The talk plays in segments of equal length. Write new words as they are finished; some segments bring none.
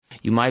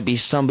You might be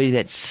somebody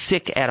that's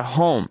sick at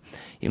home.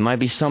 You might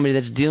be somebody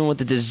that's dealing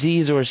with a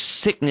disease or a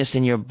sickness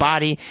in your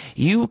body.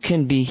 You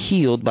can be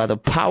healed by the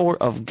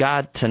power of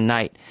God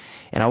tonight.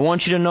 And I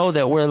want you to know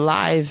that we're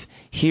live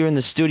here in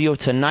the studio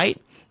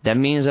tonight. That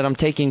means that I'm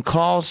taking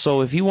calls.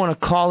 So if you want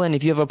to call in,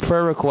 if you have a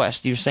prayer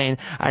request, you're saying,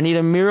 I need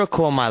a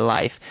miracle in my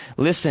life.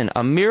 Listen,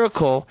 a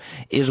miracle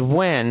is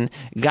when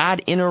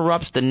God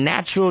interrupts the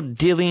natural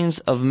dealings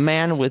of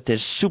man with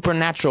his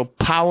supernatural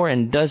power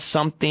and does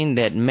something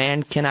that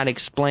man cannot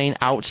explain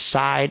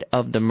outside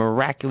of the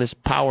miraculous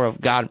power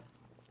of God.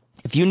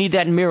 If you need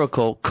that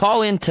miracle,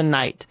 call in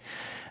tonight,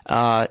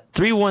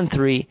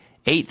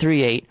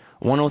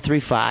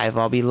 313-838-1035.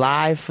 I'll be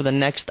live for the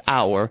next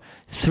hour.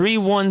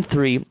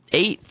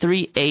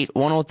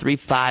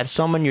 313-838-1035.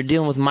 Someone, you're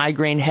dealing with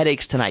migraine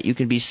headaches tonight. You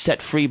can be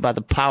set free by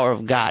the power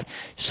of God.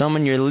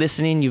 Someone, you're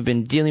listening, you've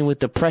been dealing with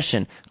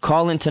depression.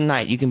 Call in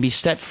tonight. You can be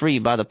set free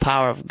by the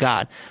power of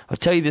God. I'll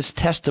tell you this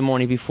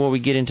testimony before we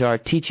get into our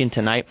teaching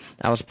tonight.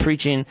 I was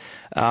preaching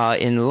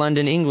in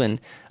London, England.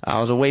 I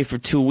was away for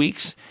 2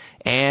 weeks,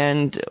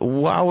 and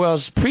while I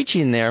was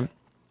preaching there,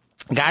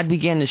 God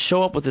began to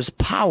show up with his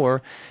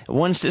power.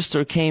 One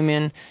sister came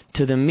in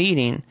to the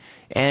meeting,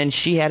 and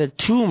she had a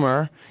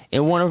tumor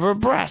in one of her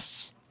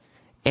breasts.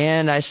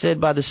 And I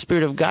said, by the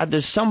Spirit of God,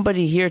 there's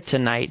somebody here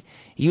tonight.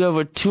 You have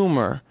a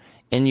tumor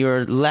in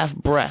your left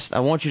breast.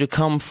 I want you to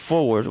come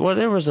forward. Well,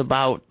 there was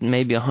about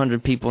maybe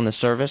 100 people in the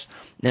service.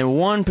 And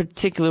one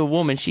particular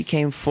woman, she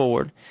came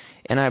forward,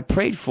 and I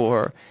prayed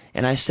for her,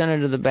 and I sent her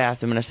to the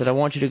bathroom, and I said, I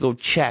want you to go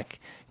check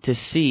to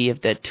see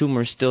if that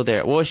tumor is still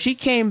there. Well, she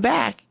came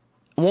back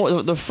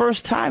the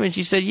first time, and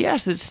she said,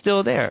 yes, it's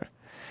still there.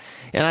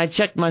 And I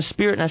checked my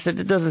spirit, and I said,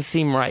 it doesn't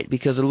seem right,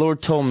 because the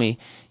Lord told me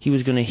he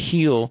was going to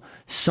heal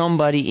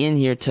somebody in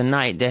here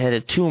tonight that had a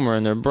tumor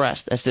in their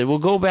breast. I said, well,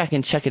 go back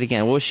and check it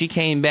again. Well, she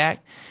came back,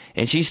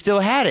 and she still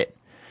had it.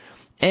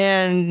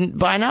 And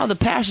by now, the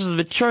pastors of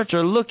the church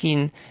are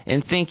looking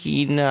and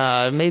thinking,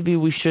 maybe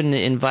we shouldn't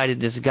have invited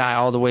this guy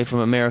all the way from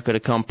America to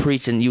come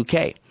preach in the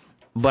UK.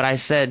 But I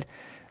said,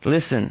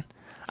 listen,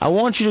 I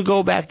want you to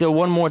go back there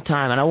one more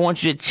time, and I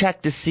want you to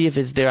check to see if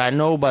it's there. I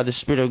know by the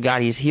Spirit of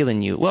God he's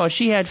healing you. Well,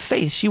 she had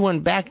faith. She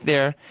went back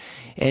there,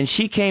 and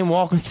she came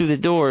walking through the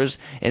doors,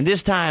 and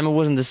this time it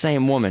wasn't the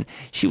same woman.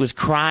 She was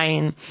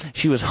crying.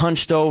 She was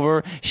hunched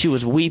over. She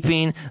was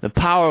weeping. The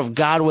power of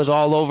God was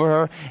all over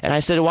her. And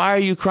I said, why are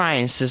you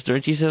crying, sister?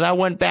 And she says, I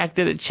went back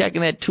there to check,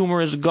 and that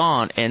tumor is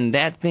gone, and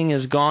that thing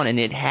is gone, and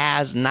it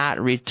has not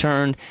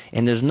returned,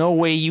 and there's no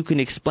way you can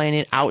explain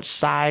it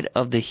outside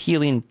of the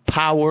healing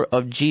power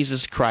of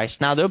Jesus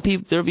Christ. Now,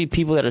 there'll be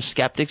people that are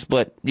skeptics,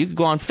 but you can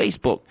go on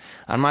Facebook,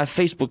 on my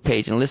Facebook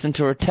page, and listen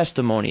to her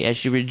testimony as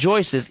she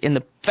rejoices in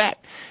the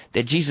fact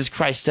that Jesus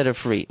Christ set her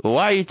free. Well,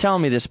 why are you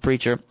telling me this,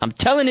 preacher? I'm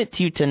telling it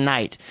to you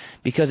tonight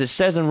because it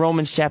says in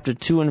Romans chapter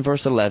 2 and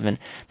verse 11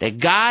 that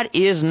God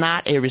is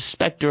not a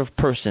respecter of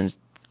persons.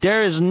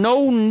 There is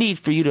no need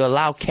for you to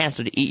allow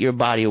cancer to eat your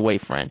body away,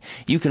 friend.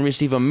 You can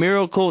receive a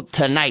miracle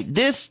tonight.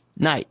 This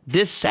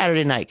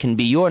Saturday night can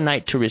be your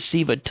night to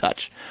receive a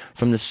touch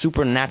from the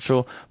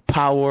supernatural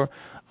power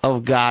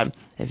of God.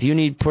 If you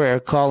need prayer,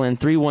 call in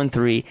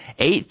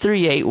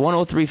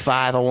 313-838-1035.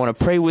 I want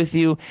to pray with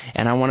you,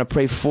 and I want to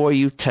pray for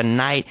you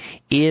tonight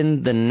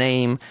in the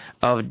name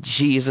of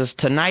Jesus.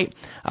 Tonight,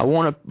 I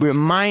want to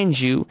remind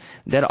you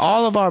that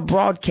all of our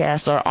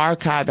broadcasts are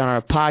archived on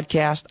our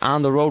podcast,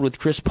 On the Road with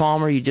Chris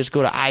Palmer. You just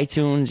go to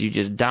iTunes. You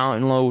just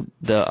download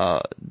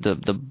the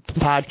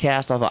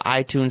podcast off of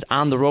iTunes,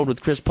 On the Road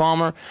with Chris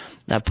Palmer.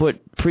 I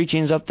put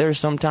preachings up there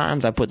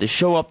sometimes. I put the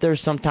show up there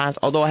sometimes,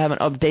 although I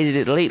haven't updated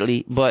it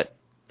lately, but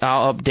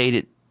I'll update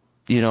it.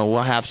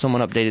 We'll have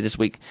someone update it this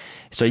week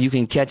so you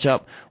can catch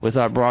up with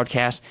our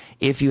broadcast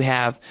if you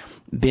have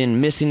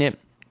been missing it.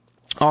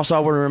 Also, I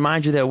want to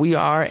remind you that we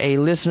are a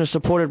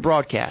listener-supported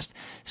broadcast.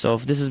 So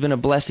if this has been a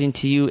blessing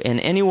to you in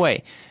any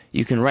way,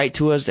 you can write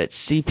to us at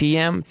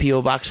CPM,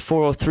 P.O. Box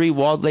 403,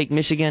 Walled Lake,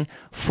 Michigan,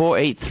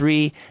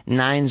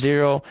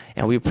 48390,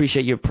 and we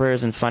appreciate your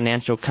prayers and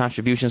financial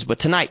contributions. But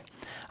tonight,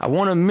 I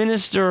want to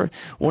minister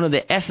one of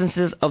the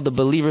essences of the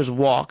believer's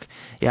walk.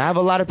 I have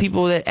a lot of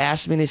people that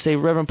ask me, they say,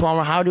 Reverend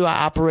Palmer, how do I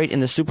operate in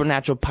the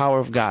supernatural power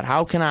of God?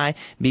 How can I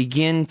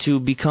begin to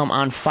become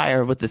on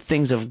fire with the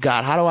things of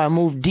God? How do I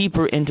move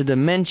deeper into the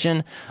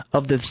dimension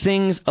of the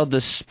things of the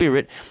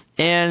Spirit?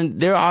 And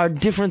there are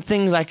different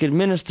things I could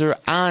minister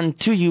on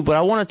to you, but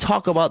I want to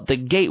talk about the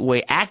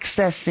gateway,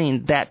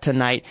 accessing that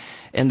tonight.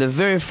 And the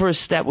very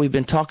first step, we've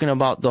been talking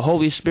about the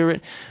Holy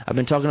Spirit. I've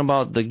been talking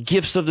about the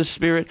gifts of the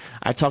Spirit.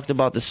 I talked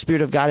about the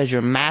Spirit of God as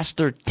your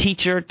master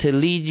teacher to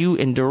lead you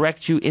and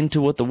direct you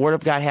into what the Word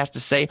of God has to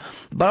say.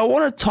 But I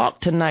want to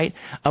talk tonight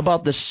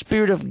about the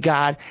Spirit of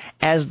God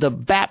as the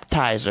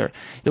baptizer.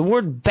 The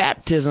word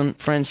baptism,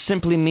 friends,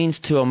 simply means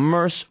to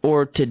immerse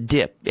or to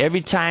dip.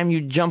 Every time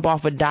you jump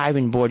off a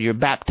diving board, you're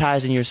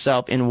baptizing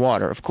yourself in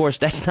water. Of course,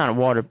 that's not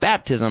water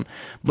baptism,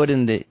 but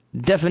in the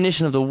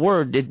definition of the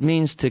word, it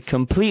means to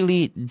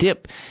completely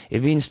dip.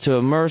 It means to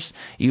immerse.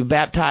 You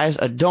baptize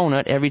a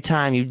donut every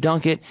time you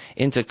dunk it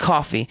into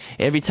coffee.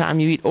 Every time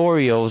you eat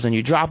Oreos and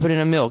you drop it in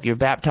a milk, you're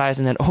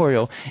baptizing that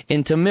Oreo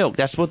into milk.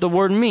 That's what the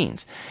word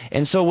means.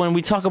 And so when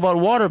we talk about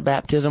water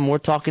baptism, we're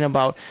talking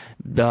about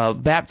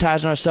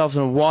baptizing ourselves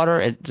in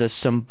water. It's a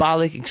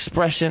symbolic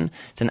expression.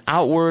 It's an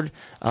outward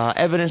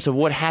evidence of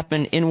what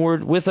happened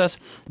inward with us.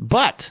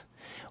 But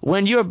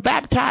when you're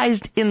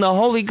baptized in the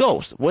Holy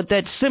Ghost, what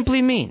that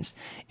simply means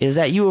is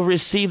that you have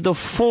received the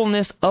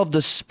fullness of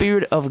the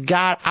Spirit of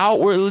God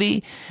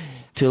outwardly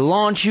to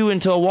launch you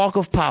into a walk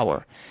of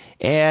power.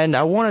 And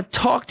I want to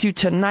talk to you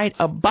tonight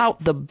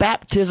about the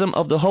baptism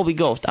of the Holy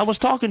Ghost. I was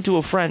talking to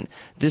a friend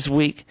this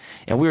week,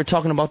 and we were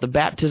talking about the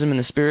baptism in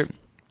the Spirit.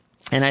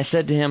 And I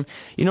said to him,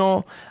 you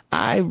know,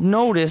 I've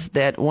noticed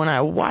that when I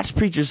watch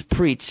preachers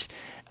preach,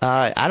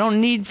 I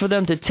don't need for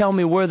them to tell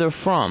me where they're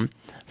from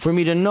for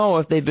me to know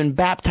if they've been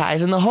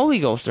baptized in the Holy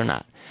Ghost or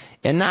not.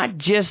 And not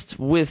just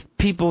with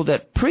people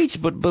that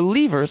preach, but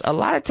believers. A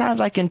lot of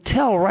times I can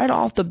tell right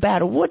off the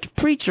bat which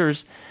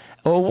preachers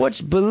or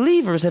which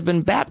believers have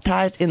been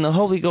baptized in the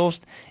Holy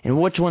Ghost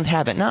and which ones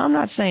haven't. Now, I'm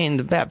not saying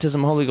the baptism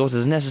of the Holy Ghost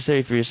is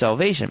necessary for your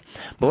salvation.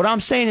 But what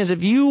I'm saying is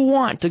if you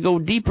want to go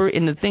deeper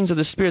in the things of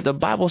the Spirit, the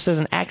Bible says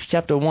in Acts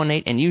chapter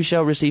 1:8, and you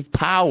shall receive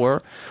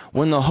power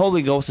when the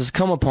Holy Ghost has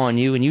come upon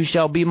you, and you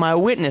shall be my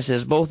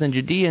witnesses both in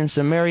Judea and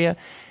Samaria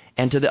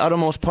and to the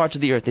uttermost parts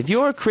of the earth. If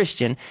you're a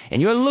Christian and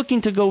you're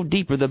looking to go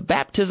deeper, the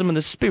baptism of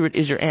the Spirit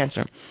is your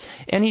answer.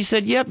 And he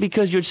said, yep,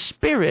 because your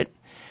spirit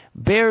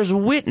bears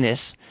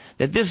witness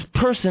that this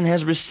person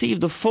has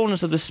received the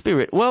fullness of the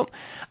Spirit. Well,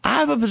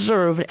 I've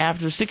observed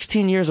after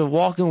 16 years of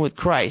walking with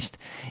Christ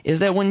is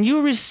that when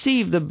you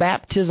receive the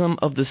baptism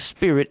of the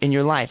Spirit in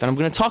your life, and I'm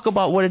going to talk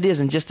about what it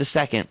is in just a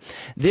second,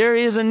 there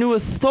is a new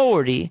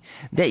authority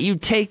that you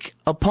take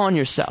upon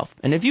yourself.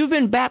 And if you've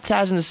been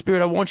baptized in the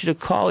Spirit, I want you to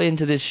call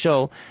into this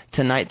show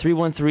tonight,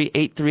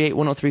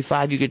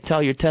 313-838-1035. You could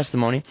tell your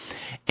testimony.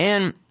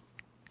 And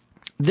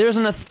there's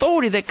an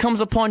authority that comes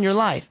upon your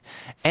life,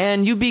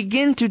 and you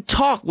begin to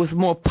talk with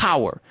more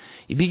power.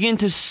 You begin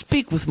to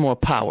speak with more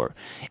power,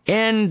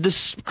 and the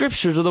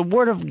Scriptures or the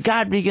Word of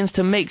God begins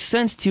to make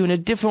sense to you in a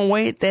different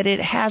way that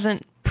it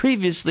hasn't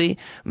previously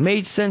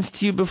made sense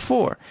to you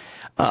before.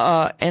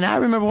 And I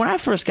remember when I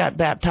first got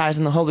baptized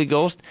in the Holy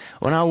Ghost,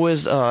 when I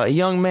was a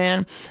young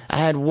man, I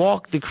had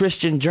walked the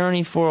Christian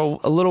journey for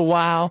a little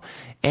while,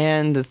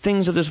 and the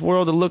things of this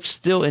world looked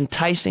still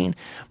enticing.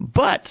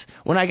 But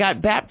when I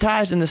got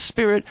baptized in the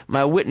Spirit,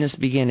 my witness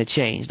began to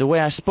change. The way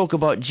I spoke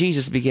about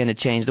Jesus began to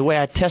change. The way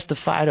I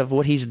testified of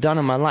what He's done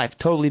in my life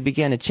totally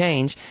began to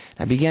change.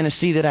 I began to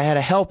see that I had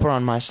a helper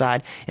on my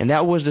side, and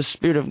that was the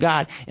Spirit of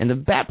God. And the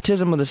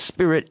baptism of the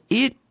Spirit,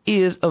 it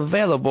is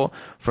available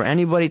for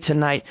anybody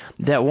tonight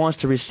that wants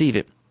to receive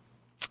it.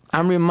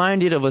 I'm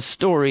reminded of a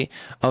story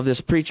of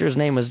this preacher. His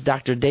name was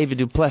Dr. David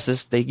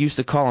Duplessis. They used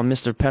to call him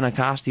Mr.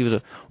 Pentecost. He was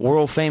a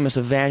world-famous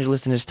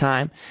evangelist in his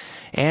time.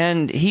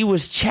 And he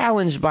was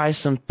challenged by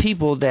some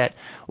people that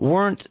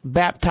weren't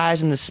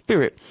baptized in the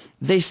Spirit.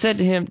 They said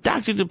to him,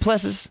 Dr.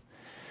 Duplessis,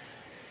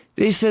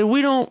 they said,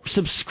 we don't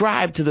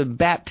subscribe to the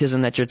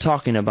baptism that you're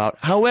talking about.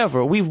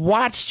 However, we've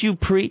watched you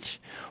preach.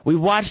 We've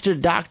watched your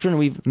doctrine.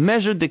 We've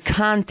measured the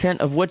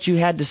content of what you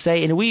had to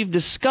say, and we've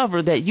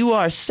discovered that you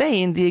are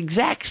saying the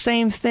exact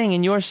same thing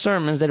in your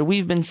sermons that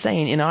we've been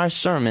saying in our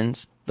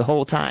sermons the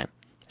whole time.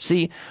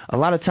 See, a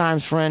lot of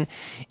times, friend,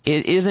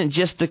 it isn't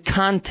just the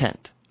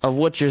content of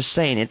what you're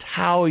saying. It's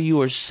how you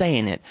are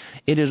saying it.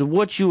 It is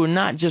what you are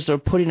not just are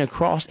putting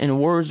across in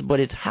words, but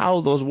it's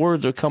how those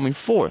words are coming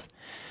forth.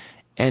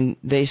 And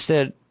they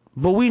said,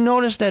 but we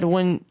noticed that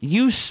when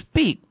you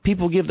speak,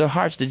 people give their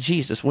hearts to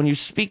Jesus. When you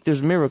speak,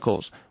 there's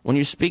miracles. When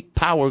you speak,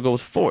 power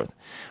goes forth.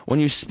 When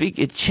you speak,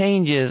 it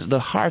changes the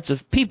hearts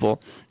of people.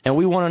 And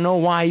we want to know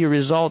why your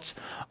results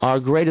are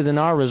greater than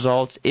our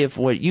results if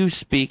what you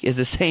speak is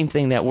the same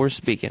thing that we're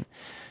speaking.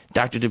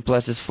 Dr.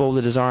 Duplessis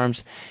folded his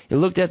arms. He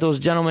looked at those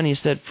gentlemen. He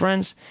said,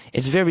 friends,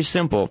 it's very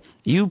simple.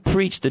 You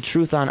preach the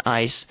truth on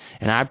ice,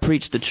 and I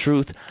preach the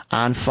truth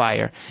on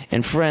fire.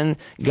 And friend,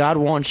 God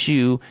wants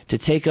you to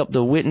take up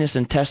the witness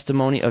and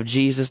testimony of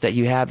Jesus that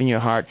you have in your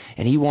heart,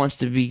 and He wants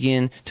to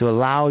begin to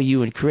allow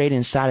you and create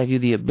inside of you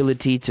the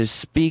ability to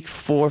speak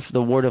forth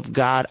the Word of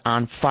God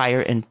on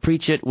fire and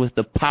preach it with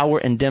the power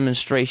and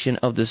demonstration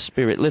of the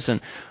Spirit.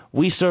 Listen,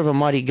 we serve a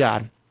mighty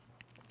God.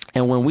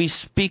 And when we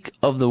speak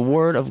of the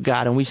Word of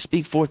God and we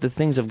speak forth the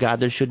things of God,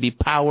 there should be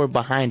power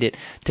behind it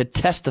to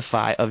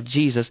testify of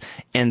Jesus.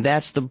 And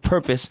that's the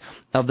purpose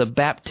of the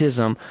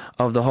baptism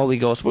of the Holy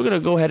Ghost. We're going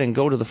to go ahead and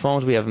go to the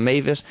phones. We have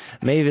Mavis.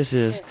 Mavis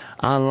is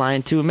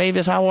online too.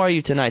 Mavis, how are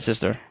you tonight,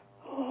 sister?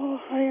 Oh,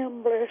 I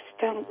am blessed,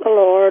 thank the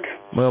Lord.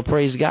 Well,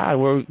 praise God.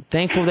 We're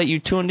thankful that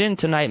you tuned in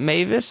tonight,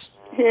 Mavis.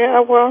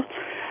 Yeah, well,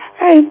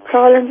 I'm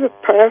calling for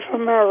prayer for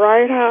my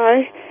right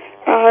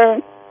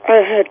eye. I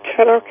had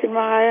cataract in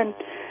my eye, and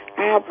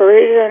I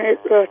operated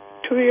on it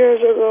 2 years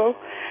ago,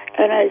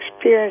 and I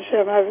experienced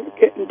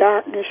getting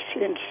darkness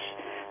since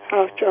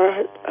after I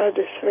had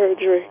the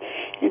surgery.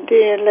 And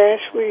then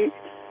last week,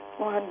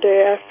 one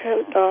day I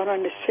fell down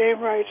on the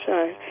same right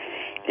side,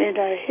 and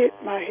I hit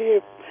my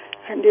hip,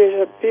 and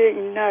there's a big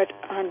nut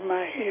on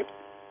my hip,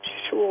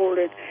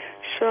 swollen.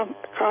 So I'm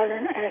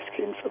calling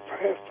asking for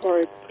prayer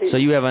for it, please. So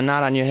you have a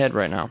knot on your head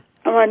right now?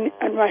 On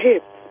my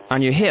hip.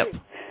 On your hip?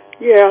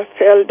 Yeah, I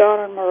fell down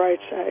on my right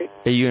side.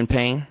 Are you in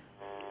pain?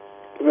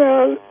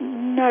 Well,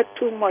 not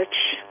too much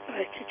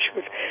like it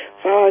should.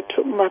 I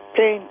took my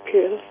pain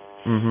pill.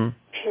 Mm-hmm.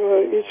 So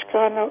it's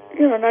kind of,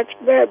 not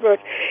bad, but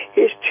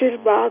it still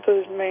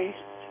bothers me. It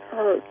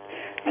hurts.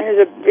 And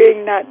there's a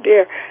big knot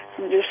there.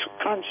 I'm just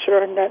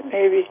concerned that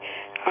maybe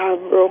I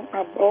broke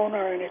my bone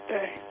or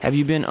anything. Have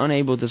you been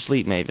unable to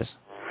sleep, Mavis?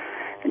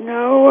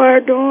 No, I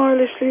don't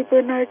hardly sleep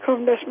when I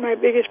come. That's my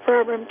biggest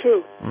problem,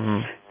 too.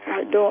 Mm-hmm.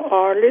 I don't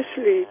hardly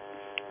sleep.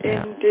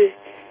 Yeah. In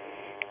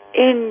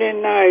the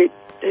night,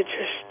 I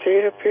just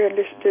stay up here and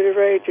listen to the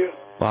radio.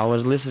 Well, I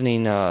was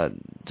listening to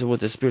what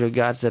the Spirit of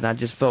God said, and I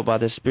just felt by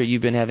the Spirit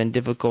you've been having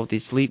difficulty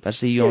sleep. I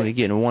see you only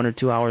getting 1 or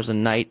 2 hours a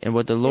night. And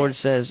what the Lord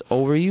says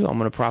over you, I'm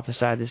going to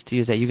prophesy this to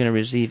you, is that you're going to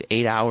receive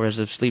 8 hours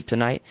of sleep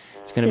tonight.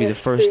 It's going to be the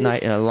first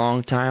night in a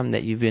long time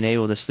that you've been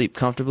able to sleep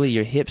comfortably.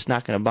 Your hip's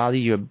not going to bother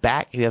you. Your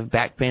back, you have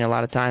back pain a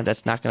lot of times,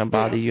 that's not going to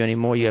bother you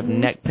anymore. You have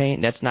neck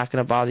pain, that's not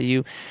going to bother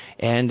you.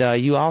 And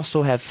you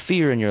also have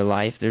fear in your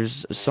life.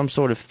 There's some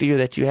sort of fear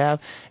that you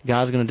have.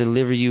 God's going to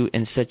deliver you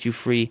and set you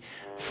free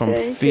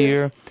from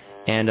fear.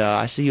 And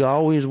I see you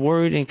always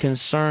worried and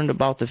concerned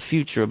about the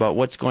future, about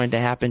what's going to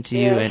happen to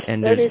you.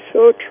 And that is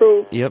so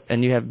true. Yep,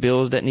 and you have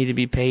bills that need to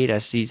be paid. I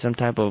see some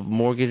type of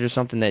mortgage or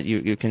something that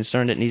you're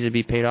concerned that needs to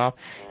be paid off.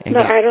 And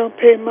no, I don't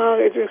pay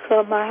mortgage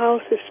because my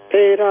house is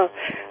paid off.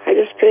 I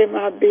just pay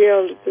my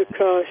bills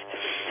because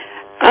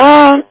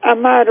I got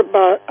married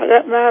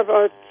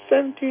about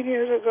 17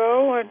 years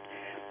ago, and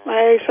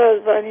my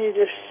ex-husband, he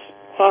just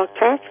walked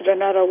off with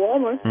another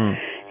woman.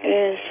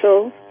 And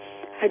so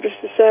I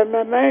just decided in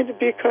my mind to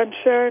be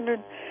concerned,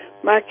 and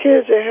my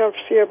kids, they help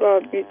see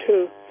about me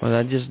too. Well,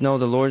 I just know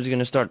the Lord's going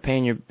to start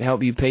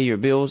help you pay your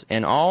bills,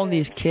 and all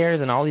these cares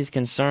and all these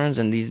concerns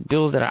and these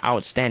bills that are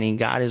outstanding,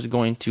 God is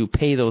going to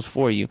pay those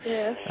for you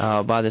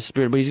by the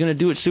Spirit. But He's going to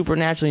do it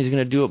supernaturally. He's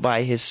going to do it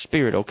by His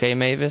Spirit, okay,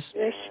 Mavis?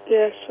 Yes,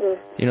 sir.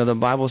 The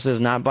Bible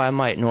says, not by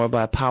might nor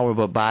by power,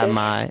 but by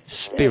my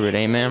Spirit,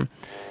 amen?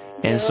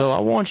 And so I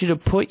want you to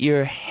put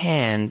your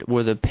hand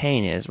where the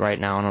pain is right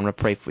now, and I'm going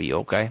to pray for you,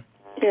 okay?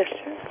 Yes, sir.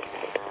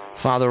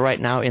 Father, right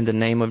now, in the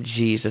name of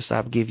Jesus,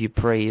 I give you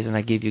praise, and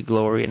I give you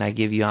glory, and I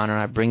give you honor.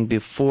 I bring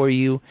before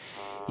you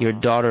your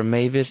daughter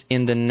Mavis.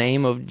 In the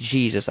name of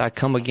Jesus, I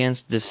come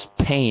against this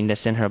pain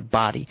that's in her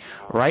body.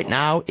 Right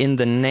now, in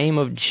the name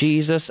of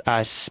Jesus,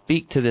 I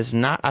speak to this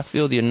knot. I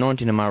feel the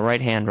anointing in my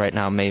right hand right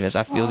now, Mavis.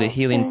 I feel the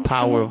healing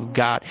power of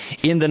God.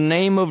 In the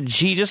name of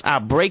Jesus, I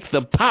break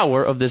the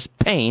power of this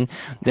pain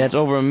that's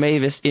over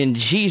Mavis. In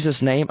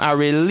Jesus' name, I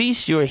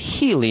release your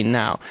healing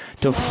now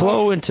to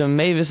flow into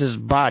Mavis's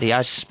body.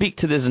 I speak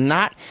to this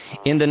knot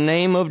in the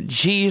name of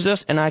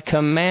Jesus, and I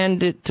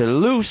command it to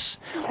loose.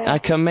 I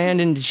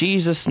command in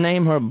Jesus'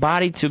 name her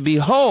body to be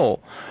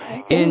whole.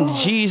 In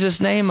Jesus'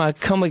 name, I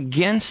come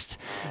against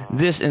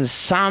this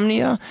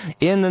insomnia.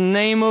 In the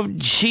name of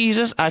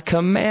Jesus, I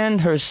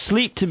command her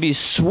sleep to be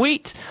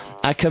sweet.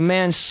 I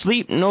command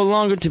sleep no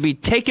longer to be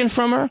taken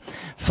from her.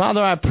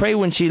 Father, I pray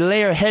when she lay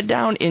her head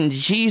down, in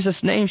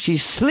Jesus' name, she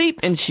sleep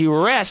and she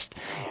rest.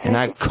 And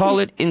I call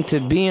it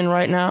into being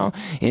right now.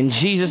 In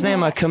Jesus'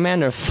 name, I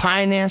command her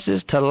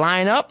finances to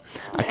line up.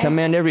 I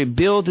command every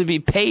bill to be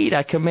paid.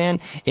 I command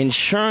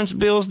insurance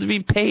bills to be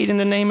paid in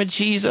the name of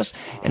Jesus.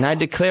 And I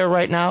declare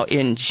right now,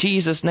 in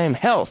Jesus' name,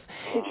 health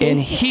and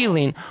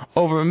healing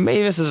over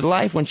Mavis's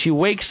life when she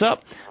wakes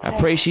up. I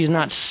pray she's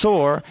not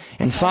sore.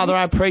 And Father,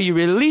 I pray you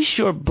release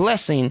your blessing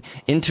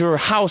into her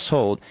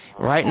household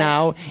right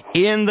now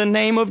in the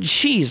name of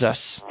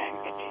Jesus.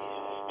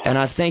 And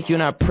I thank you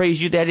and I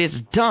praise you that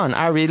it's done.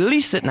 I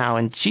release it now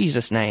in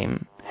Jesus'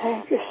 name.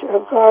 Thank you,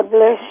 sir. God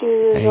bless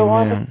you. You're a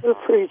wonderful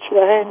preacher.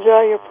 I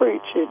enjoy your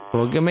preaching.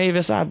 Well,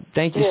 Mavis, I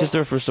thank you,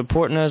 sister, for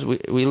supporting us.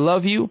 We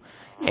love you.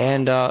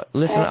 And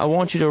listen, I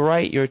want you to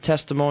write your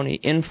testimony,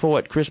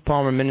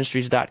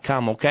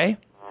 info@chrispalmerministries.com, okay?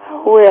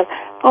 Well,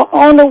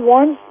 only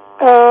once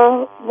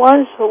a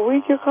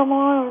week you come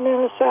on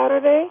a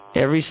Saturday?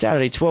 Every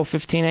Saturday,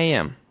 12:15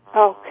 a.m.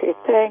 Okay,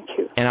 thank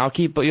you. And I'll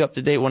keep you up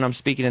to date when I'm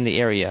speaking in the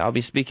area. I'll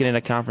be speaking at a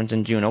conference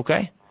in June,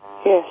 okay?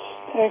 Yes,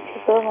 thank you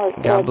so much.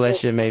 God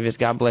bless you, Mavis.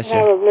 God bless you.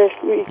 Have a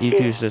blessed week. You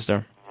too,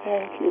 sister.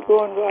 Thank you.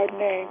 Go in God's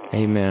name.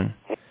 Amen.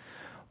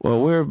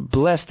 Well, we're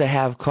blessed to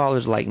have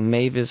callers like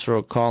Mavis who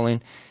are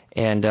calling.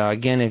 And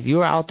again, if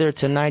you're out there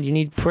tonight, you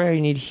need prayer,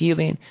 you need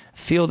healing,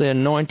 feel the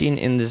anointing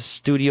in the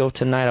studio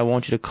tonight, I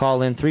want you to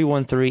call in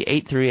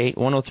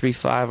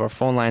 313-838-1035. Our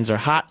phone lines are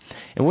hot.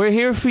 And we're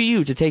here for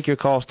you to take your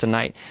calls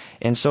tonight.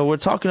 And so we're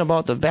talking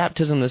about the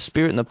baptism of the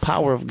Spirit and the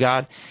power of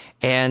God.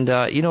 And,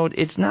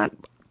 it's not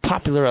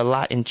popular a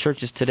lot in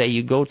churches today.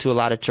 You go to a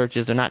lot of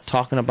churches, they're not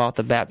talking about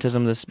the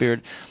baptism of the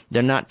Spirit.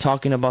 They're not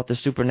talking about the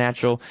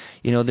supernatural.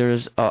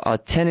 There's a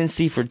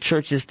tendency for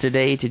churches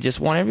today to just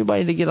want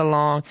everybody to get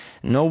along,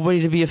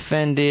 nobody to be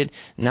offended,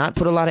 not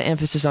put a lot of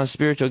emphasis on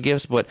spiritual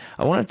gifts. But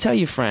I want to tell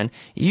you, friend,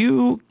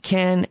 you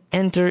can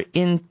enter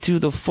into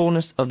the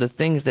fullness of the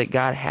things that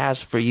God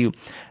has for you.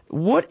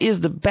 What is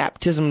the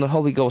baptism of the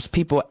Holy Ghost?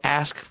 People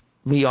ask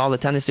me all the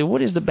time. They say,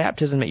 what is the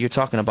baptism that you're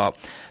talking about?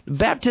 The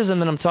baptism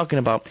that I'm talking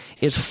about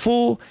is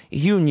full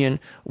union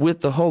with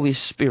the Holy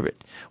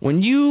Spirit.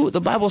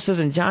 The Bible says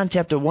in John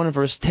chapter 1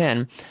 verse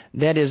 10,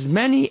 that as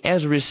many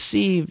as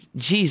received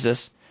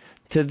Jesus,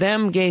 to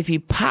them gave he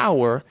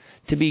power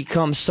to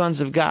become sons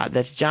of God.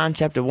 That's John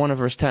chapter 1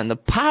 verse 10. The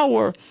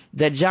power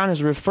that John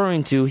is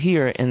referring to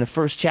here in the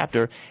first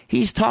chapter,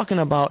 he's talking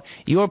about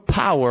your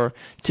power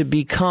to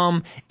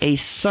become a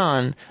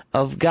son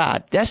of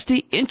God. That's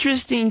the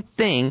interesting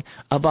thing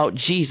about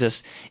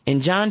Jesus.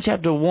 In John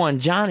chapter 1,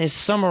 John is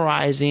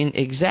summarizing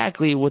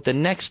exactly what the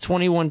next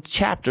 21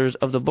 chapters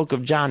of the book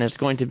of John is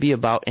going to be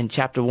about. In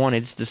chapter 1,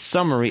 it's the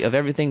summary of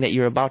everything that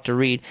you're about to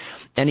read.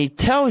 And he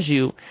tells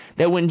you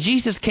that when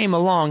Jesus came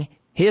along,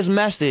 his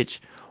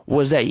message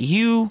was that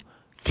you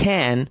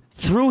can,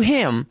 through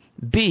him,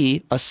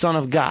 be a son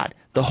of God.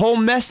 The whole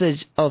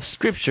message of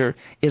Scripture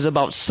is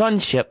about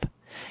sonship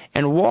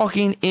and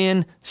walking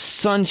in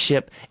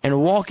sonship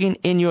and walking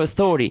in your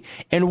authority.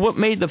 And what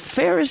made the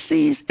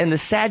Pharisees and the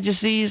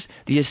Sadducees,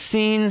 the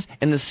Essenes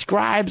and the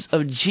scribes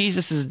of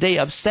Jesus' day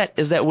upset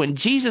is that when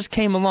Jesus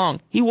came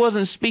along, he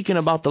wasn't speaking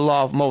about the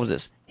law of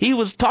Moses. He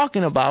was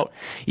talking about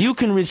you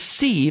can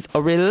receive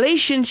a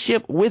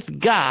relationship with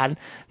God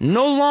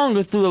no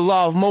longer through the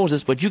law of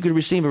Moses, but you could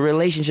receive a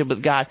relationship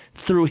with God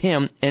through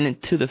him.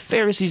 And to the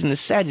Pharisees and the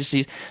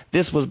Sadducees,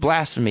 this was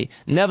blasphemy.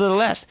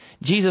 Nevertheless,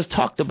 Jesus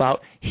talked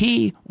about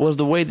he was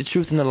the way, the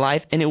truth, and the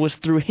life, and it was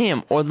through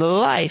him, or the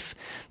life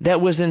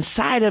that was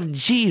inside of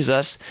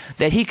Jesus,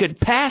 that he could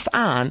pass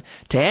on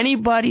to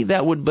anybody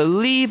that would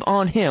believe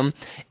on him,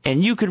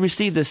 and you could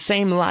receive the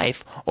same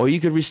life, or you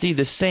could receive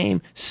the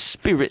same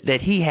spirit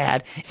that he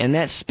had, and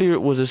that spirit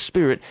was a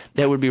spirit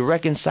that would be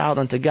reconciled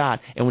unto God.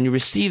 And when you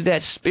receive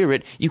that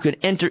spirit, you could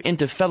enter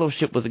into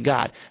fellowship with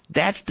God.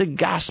 That's the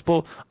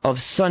gospel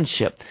of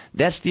sonship.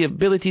 That's the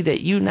ability that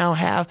you now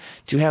have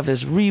to have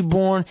this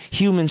reborn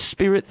human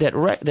spirit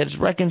that's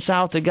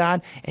reconciled to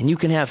God, and you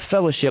can have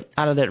fellowship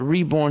out of that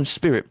reborn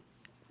spirit.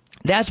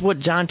 That's what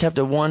John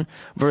chapter 1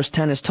 verse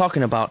 10 is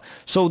talking about.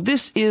 So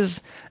this is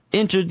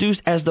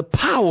introduced as the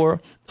power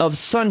of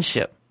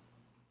sonship.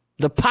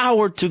 The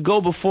power to go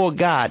before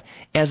God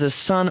as a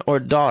son or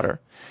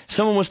daughter.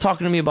 Someone was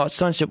talking to me about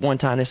sonship one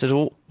time. They said,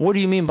 well, what do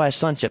you mean by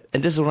sonship?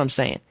 And this is what I'm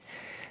saying.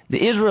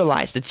 The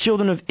Israelites, the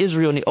children of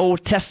Israel in the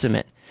Old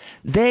Testament,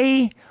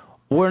 they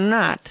were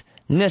not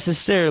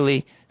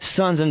necessarily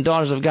sons and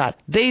daughters of God.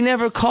 They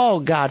never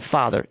called God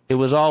Father. It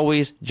was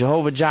always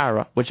Jehovah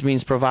Jireh, which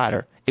means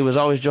provider. It was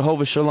always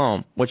Jehovah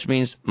Shalom, which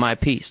means my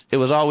peace. It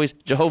was always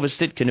Jehovah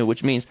Sitkanu,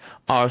 which means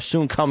our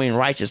soon-coming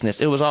righteousness.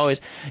 It was always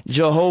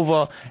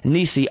Jehovah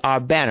Nisi, our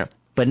banner.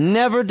 But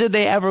never did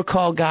they ever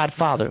call God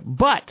Father.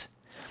 But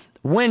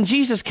when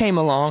Jesus came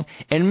along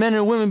and men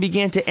and women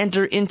began to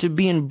enter into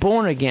being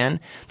born again,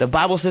 the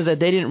Bible says that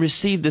they didn't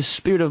receive the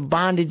spirit of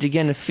bondage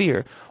again to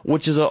fear,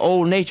 which is an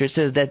old nature. It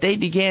says that they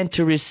began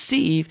to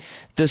receive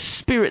the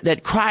spirit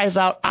that cries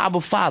out,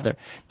 Abba, Father.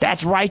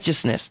 That's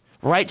righteousness.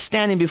 Right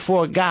standing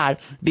before God,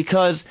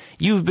 because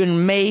you've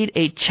been made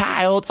a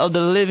child of the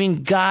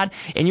living God,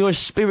 and your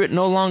spirit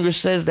no longer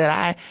says that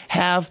I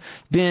have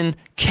been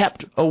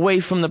kept away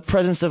from the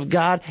presence of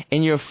God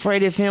and you're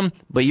afraid of him,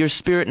 but your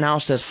spirit now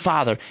says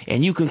Father,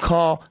 and you can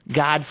call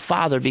God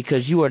Father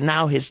because you are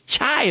now his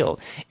child,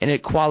 and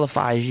it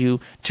qualifies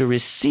you to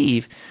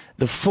receive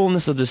the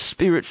fullness of the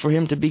Spirit for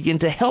him to begin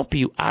to help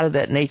you out of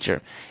that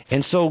nature.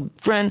 And so,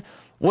 friend,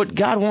 what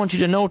God wants you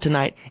to know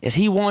tonight is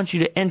he wants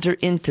you to enter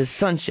into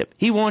sonship.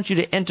 He wants you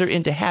to enter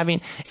into having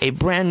a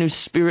brand new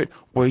spirit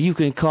where you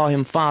can call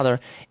him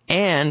Father.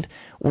 And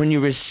when you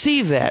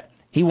receive that,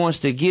 he wants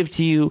to give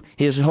to you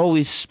his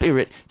Holy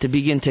Spirit to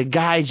begin to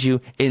guide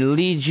you and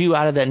lead you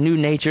out of that new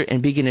nature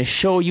and begin to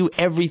show you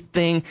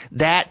everything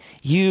that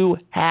you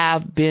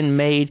have been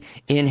made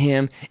in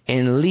him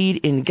and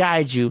lead and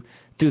guide you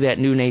through that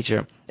new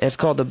nature. That's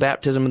called the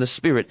baptism of the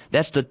Spirit.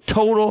 That's the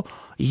total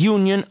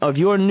union of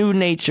your new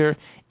nature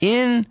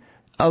in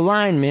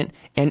alignment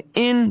and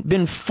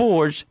been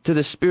forged to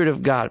the Spirit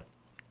of God.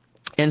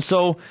 And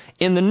so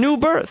in the new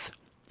birth,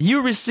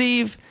 you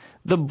receive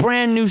the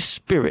brand new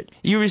spirit.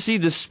 You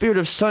receive the spirit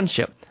of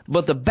sonship.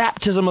 But the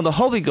baptism of the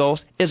Holy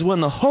Ghost is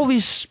when the Holy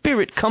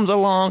Spirit comes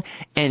along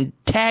and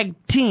tag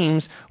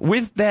teams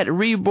with that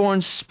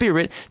reborn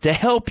spirit to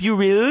help you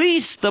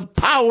release the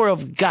power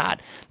of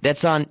God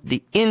that's on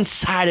the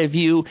inside of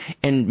you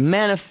and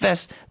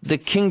manifest the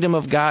kingdom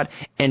of God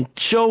and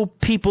show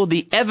people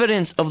the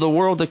evidence of the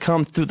world to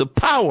come through the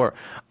power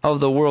of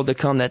the world to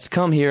come that's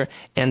come here,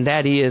 and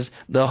that is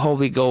the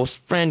Holy Ghost.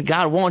 Friend,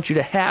 God wants you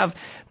to have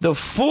the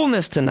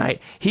fullness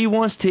tonight. He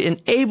wants to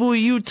enable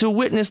you to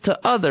witness to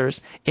others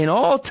in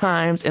all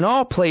times, in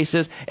all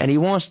places, and He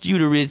wants you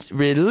to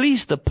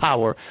release the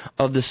power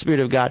of the Spirit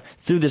of God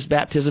through this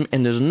baptism,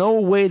 and there's no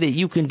way that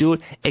you can do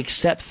it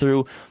except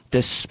through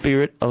the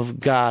Spirit of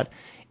God.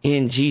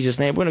 In Jesus'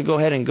 name. We're going to go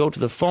ahead and go to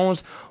the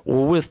phones.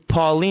 We're with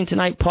Pauline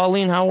tonight.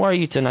 Pauline, how are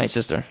you tonight,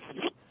 sister?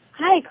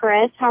 Hi,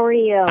 Chris. How are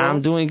you?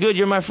 I'm doing good.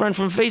 You're my friend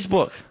from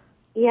Facebook.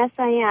 Yes,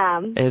 I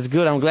am. It's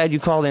good. I'm glad you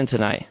called in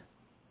tonight.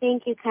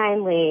 Thank you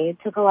kindly. It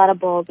took a lot of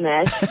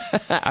boldness.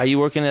 Are you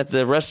working at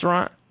the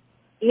restaurant?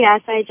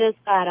 Yes, I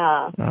just got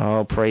up.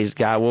 Oh, praise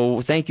God.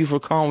 Well, thank you for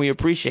calling. We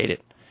appreciate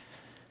it.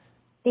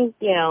 Thank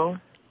you.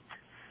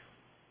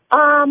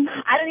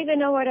 I don't even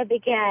know where to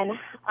begin.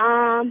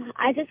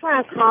 I just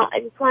want to call.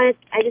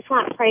 I just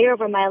want prayer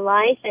over my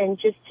life and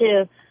just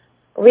to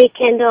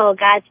rekindle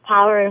God's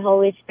power and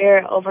Holy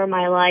Spirit over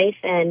my life,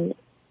 and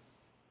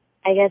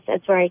I guess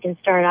that's where I can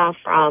start off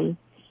from.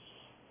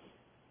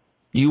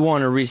 You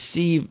want to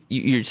receive.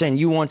 You're saying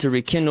you want to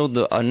rekindle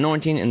the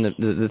anointing and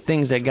the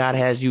things that God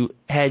had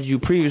you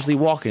previously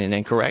walking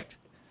in, correct?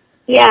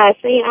 Yeah.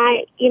 See,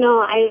 I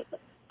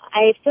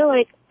feel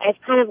like I've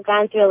kind of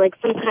gone through like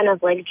some kind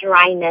of like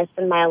dryness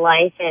in my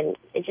life, and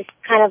it just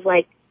kind of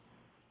like,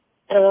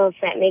 I don't know if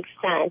that makes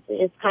sense.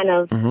 It just kind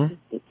of,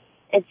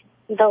 it's,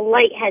 the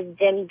light has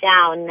dimmed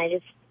down, and I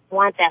just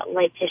want that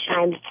light to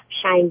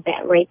shine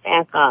back, right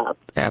back up.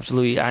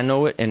 Absolutely. I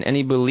know it, and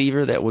any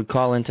believer that would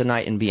call in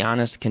tonight and be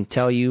honest can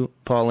tell you,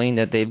 Pauline,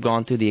 that they've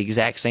gone through the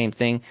exact same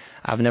thing.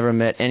 I've never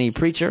met any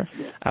preacher.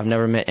 I've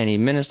never met any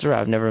minister.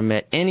 I've never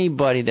met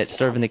anybody that's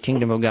serving the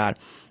kingdom of God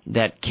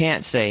that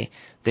can't say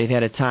they've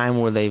had a time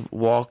where they've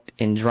walked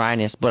in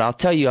dryness. But I'll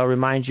tell you, I'll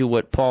remind you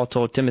what Paul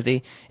told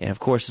Timothy, and of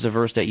course it's a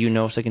verse that you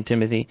know, 2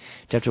 Timothy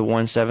chapter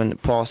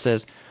 1:7. Paul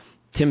says,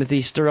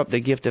 Timothy, stir up the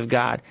gift of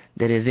God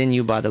that is in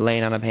you by the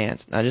laying on of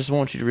hands. I just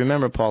want you to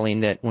remember, Pauline,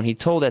 that when he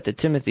told that to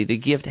Timothy, the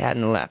gift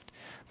hadn't left.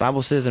 The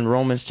Bible says in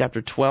Romans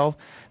chapter 12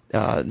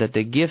 that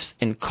the gifts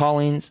and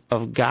callings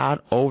of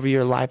God over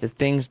your life, the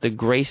things, the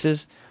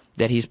graces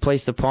that He's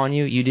placed upon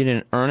you, you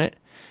didn't earn it.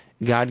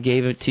 God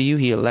gave it to you.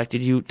 He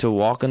elected you to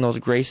walk in those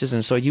graces,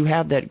 and so you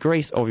have that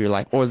grace over your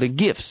life, or the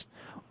gifts,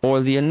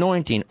 or the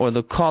anointing, or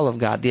the call of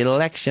God, the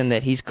election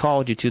that He's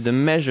called you to, the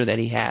measure that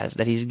He has,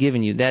 that He's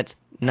given you. That's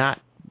not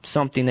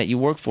something that you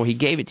work for. He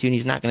gave it to you, and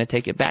He's not going to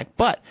take it back.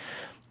 But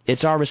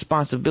it's our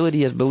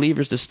responsibility as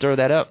believers to stir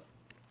that up.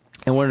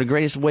 And one of the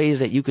greatest ways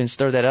that you can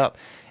stir that up,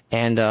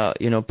 and,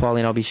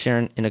 Pauline, I'll be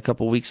sharing in a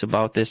couple weeks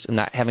about this, and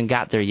I haven't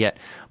got there yet,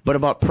 but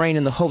about praying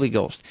in the Holy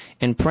Ghost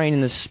and praying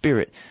in the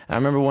Spirit. I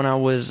remember when I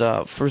was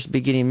first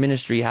beginning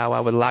ministry, how I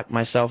would lock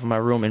myself in my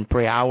room and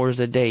pray hours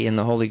a day in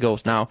the Holy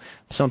Ghost. Now,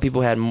 some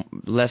people had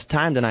less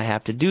time than I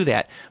have to do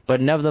that, but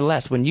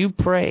nevertheless, when you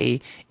pray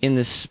in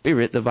the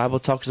Spirit, the Bible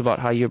talks about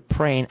how you're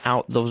praying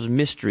out those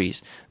mysteries.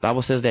 The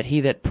Bible says that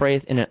he that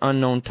prayeth in an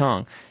unknown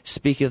tongue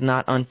speaketh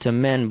not unto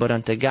men, but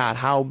unto God.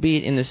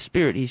 Howbeit in the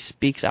Spirit he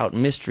speaks out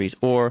mysteries,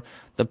 or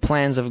the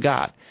plans of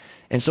God.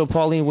 And so,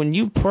 Pauline, when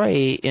you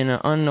pray in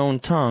an unknown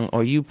tongue,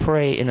 or you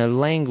pray in a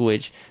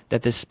language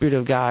that the Spirit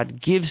of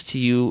God gives to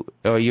you,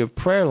 or your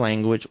prayer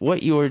language,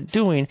 what you are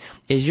doing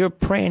is you're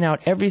praying out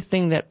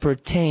everything that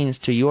pertains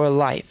to your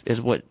life, is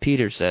what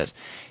Peter says.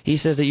 He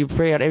says that you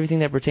pray out everything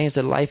that pertains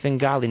to life and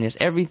godliness,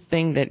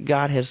 everything that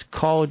God has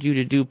called you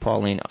to do,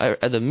 Pauline,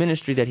 the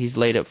ministry that He's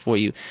laid up for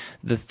you,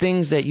 the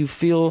things that you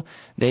feel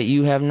that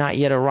you have not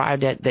yet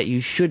arrived at that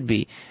you should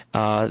be,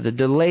 the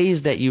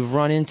delays that you've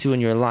run into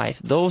in your life.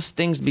 Those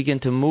things begin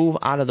to move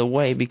out of the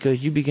way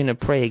because you begin to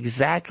pray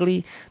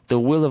exactly the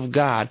will of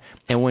God.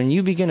 And when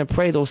you begin to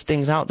pray those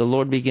things out, the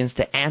Lord begins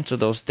to answer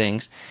those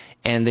things,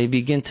 and they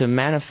begin to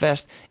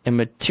manifest and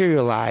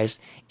materialize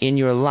in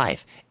your life.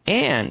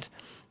 And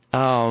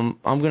I'm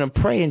going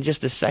to pray in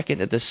just a second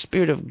that the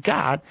Spirit of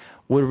God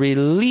would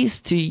release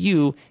to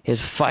you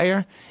His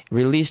fire,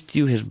 release to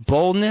you His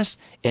boldness,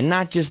 and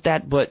not just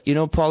that, but,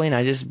 Pauline,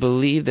 I just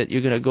believe that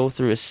you're going to go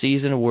through a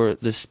season where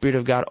the Spirit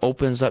of God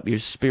opens up your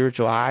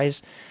spiritual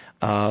eyes.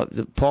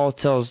 Paul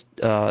tells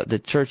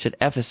the church at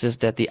Ephesus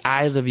that the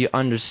eyes of your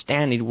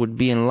understanding would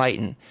be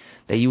enlightened,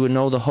 that you would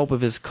know the hope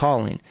of His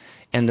calling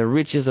and the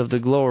riches of the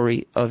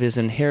glory of His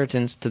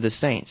inheritance to the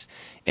saints.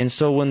 And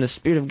so when the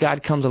Spirit of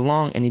God comes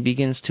along and He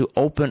begins to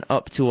open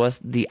up to us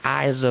the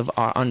eyes of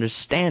our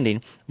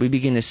understanding, we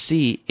begin to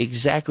see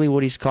exactly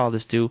what He's called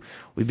us to.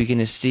 We begin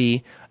to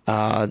see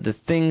the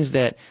things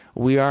that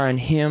we are in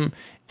Him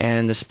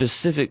and the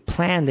specific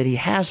plan that He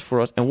has for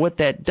us. And what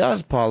that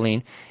does,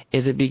 Pauline,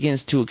 is it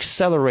begins to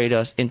accelerate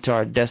us into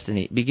our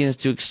destiny. It begins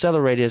to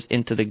accelerate us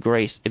into the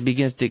grace. It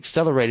begins to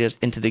accelerate us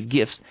into the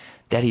gifts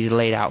that He's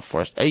laid out for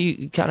us. Are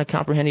you kind of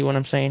comprehending what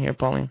I'm saying here,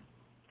 Pauline?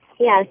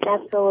 Yes,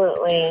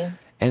 absolutely.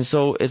 And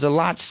so it's a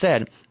lot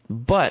said,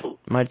 but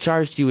my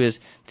charge to you is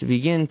to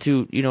begin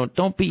to,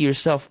 don't beat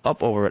yourself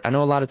up over it. I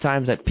know a lot of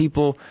times that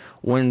people,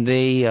 when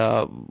they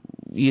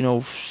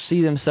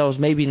see themselves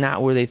maybe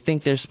not where they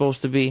think they're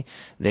supposed to be.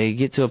 They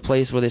get to a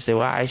place where they say,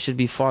 well, I should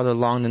be farther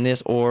along than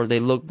this, or they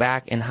look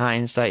back in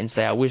hindsight and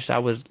say, I wish I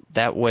was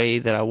that way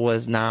that I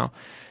was now.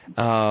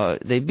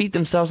 They beat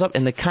themselves up,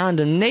 and the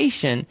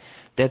condemnation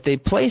that they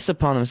place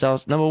upon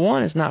themselves, number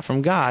one, is not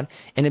from God,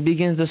 and it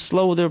begins to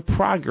slow their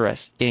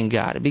progress in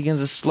God. It begins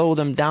to slow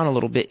them down a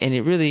little bit, and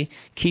it really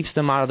keeps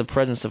them out of the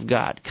presence of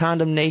God.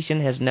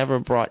 Condemnation has never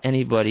brought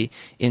anybody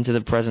into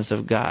the presence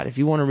of God. If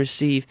you want to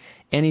receive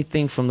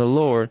anything from the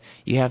Lord,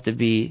 you have to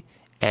be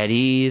at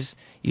ease,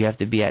 you have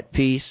to be at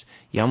peace,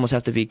 you almost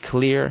have to be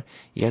clear,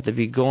 you have to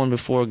be going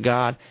before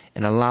God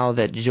and allow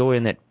that joy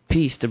and that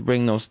peace to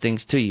bring those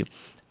things to you.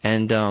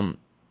 And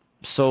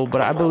but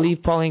I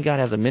believe, Pauline,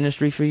 God has a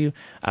ministry for you.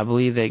 I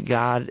believe that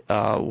God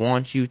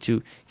wants you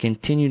to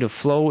continue to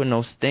flow in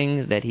those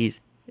things that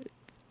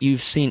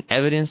you've seen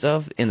evidence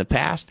of in the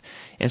past.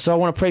 And so I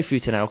want to pray for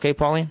you tonight, okay,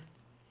 Pauline?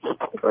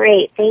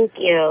 Great, thank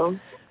you.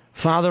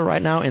 Father,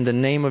 right now, in the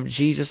name of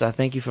Jesus, I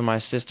thank you for my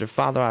sister.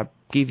 Father, I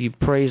give you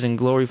praise and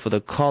glory for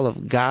the call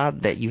of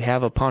God that you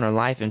have upon her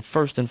life. And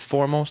first and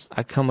foremost,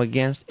 I come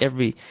against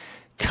every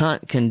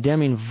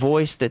condemning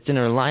voice that's in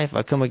her life.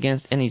 I come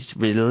against any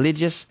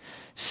religious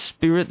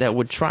spirit that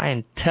would try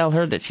and tell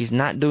her that she's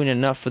not doing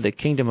enough for the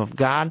kingdom of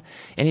God.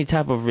 Any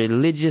type of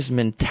religious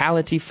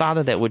mentality,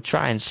 Father, that would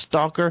try and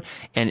stalk her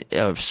and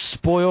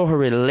spoil her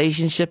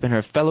relationship and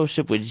her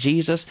fellowship with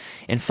Jesus.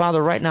 And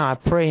Father, right now I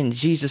pray in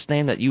Jesus'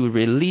 name that you would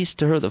release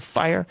to her the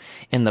fire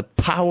and the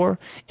power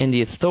and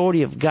the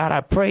authority of God. I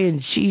pray in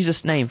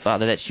Jesus' name,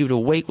 Father, that she would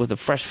awake with a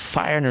fresh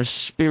fire in her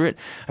spirit.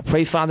 I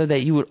pray, Father,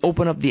 that you would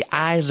open up the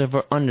eyes of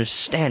her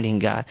understanding,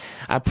 God.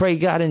 I pray,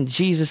 God, in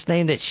Jesus'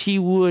 name, that she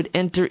would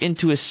enter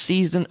into a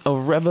season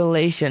of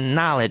revelation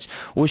knowledge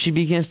where she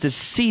begins to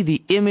see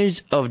the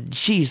image of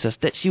Jesus,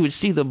 that she would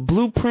see the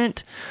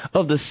blueprint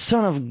of the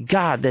Son of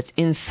God that's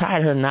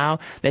inside her now,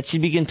 that she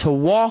begin to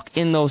walk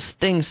in those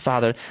things,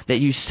 Father, that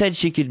you said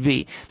she could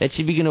be, that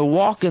she begin to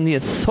walk in the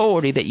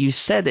authority that you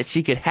said that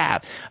she could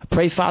have. I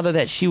pray, Father,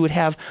 that she would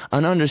have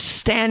an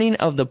understanding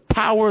of the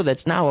power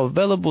that's now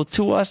available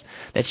to us,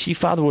 that she,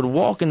 Father, would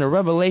walk in the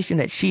revelation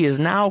that she is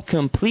now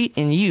complete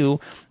in you.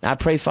 I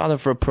pray, Father,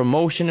 for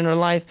promotion in her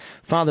life.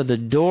 Father, the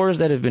doors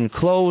that have been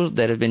closed,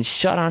 that have been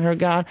shut on her,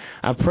 God,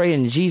 I pray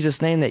in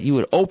Jesus' name that you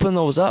would open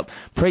those up.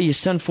 Pray you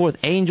send forth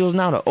angels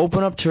now to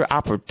open up to her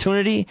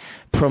opportunity,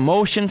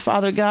 promotion,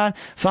 Father God.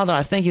 Father,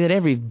 I thank you that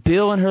every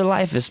bill in her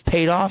life is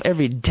paid off.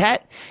 Every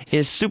debt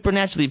is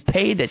supernaturally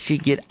paid, that she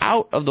get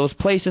out of those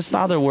places,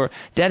 Father, where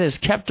debt has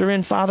kept her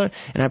in, Father.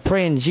 And I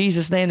pray in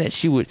Jesus' name that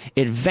she would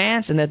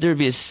advance and that there would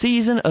be a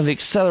season of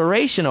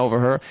acceleration over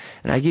her.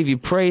 And I give you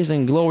praise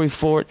and glory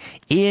for it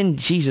in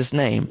Jesus'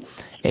 name.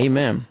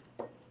 Amen.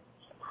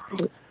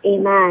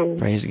 Amen.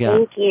 Praise God.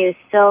 Thank you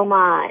so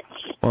much.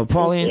 Well,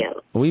 Pauline,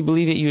 we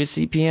believe at you at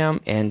CPM,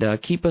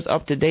 and keep us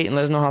up to date and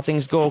let us know how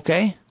things go,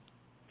 okay?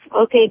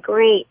 Okay,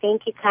 great.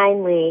 Thank you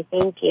kindly.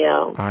 Thank you.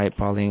 All right,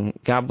 Pauline.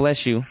 God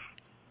bless you.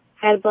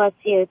 God bless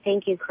you.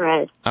 Thank you,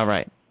 Chris. All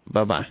right.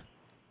 Bye-bye.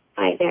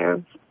 Bye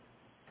there.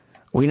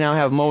 We now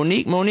have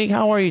Monique. Monique,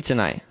 how are you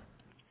tonight?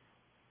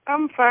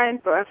 I'm fine,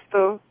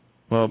 Pastor.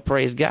 Well,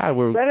 praise God.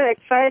 We're very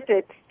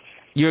excited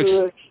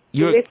to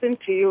listen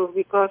to you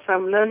because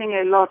I'm learning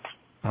a lot.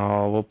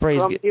 Oh, well,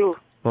 praise from you.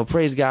 Well,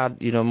 praise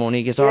God,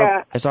 Monique.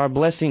 It's our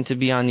blessing to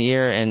be on the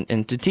air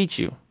and to teach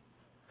you.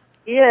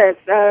 Yes,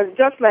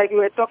 just like we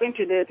were talking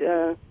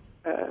today,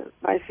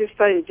 my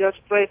sister you just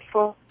prayed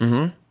for.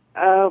 Mm-hmm.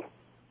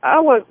 I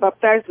was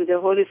baptized with the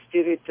Holy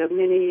Spirit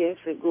many years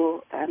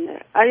ago,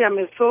 and I am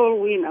a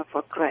soul winner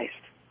for Christ.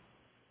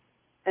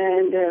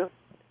 And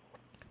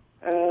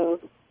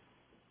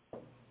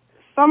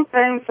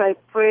sometimes I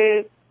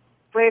pray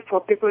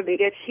for people, they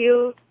get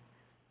healed,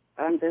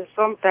 and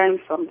sometimes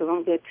some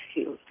don't get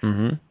healed.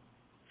 Mm-hmm.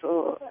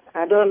 So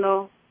I don't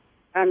know,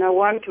 and I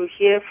want to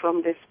hear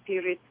from the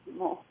Spirit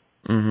more.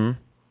 Mm-hmm.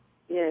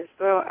 Yes,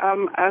 so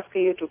I'm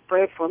asking you to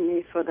pray for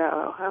me so that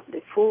I'll have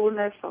the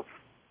fullness of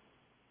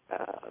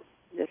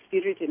the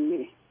Spirit in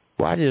me.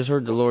 Well, I just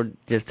heard the Lord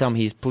just tell me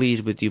He's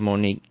pleased with you,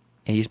 Monique,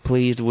 and He's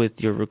pleased with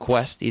your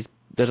request.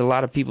 There's a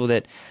lot of people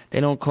that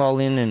they don't call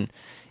in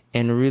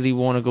and really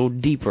want to go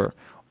deeper,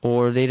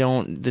 or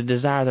the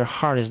desire of their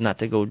heart is not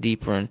to go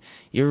deeper, and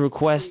your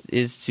request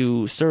is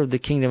to serve the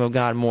kingdom of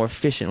God more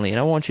efficiently. And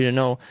I want you to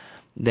know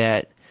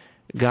that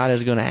God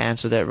is going to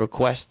answer that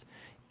request,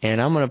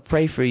 and I'm going to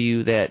pray for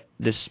you that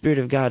the Spirit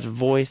of God's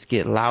voice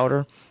get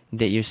louder,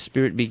 that your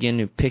spirit begin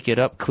to pick it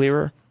up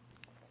clearer.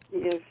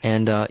 Yes.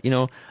 And,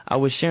 I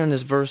was sharing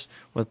this verse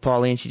with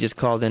Pauline. She just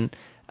called in.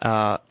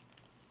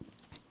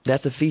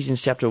 That's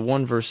Ephesians chapter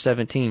 1, verse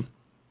 17.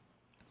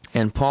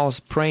 And Paul's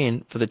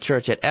praying for the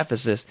church at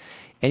Ephesus.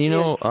 And,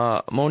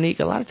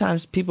 Monique, a lot of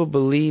times people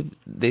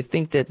they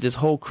think that this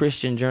whole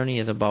Christian journey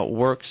is about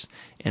works,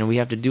 and we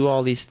have to do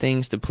all these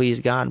things to please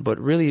God. But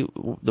really,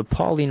 the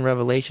Pauline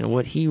revelation,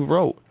 what he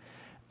wrote,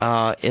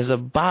 is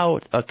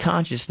about a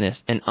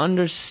consciousness, an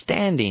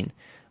understanding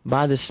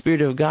by the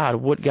Spirit of God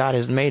what God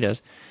has made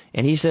us.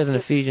 And he says in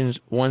Ephesians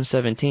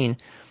 1:17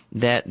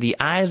 that the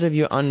eyes of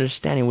your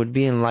understanding would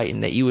be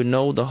enlightened, that you would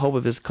know the hope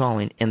of his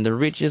calling and the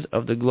riches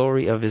of the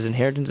glory of his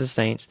inheritance of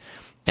saints.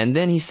 And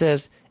then he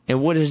says,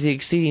 and what is the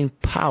exceeding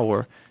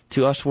power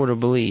to us who to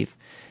believe?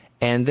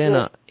 And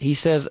then he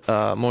says,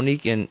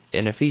 Monique, in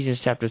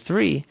Ephesians chapter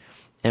 3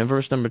 and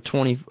verse number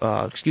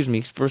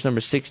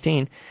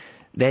 16,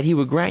 that he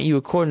would grant you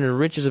according to the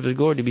riches of his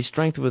glory to be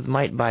strengthened with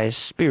might by his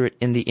Spirit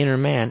in the inner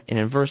man. And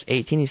in verse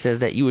 18 he says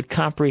that you would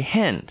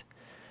comprehend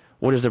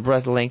what is the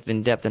breadth, length,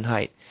 and depth and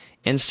height.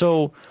 And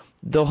so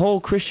the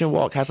whole Christian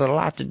walk has a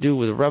lot to do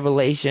with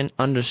revelation,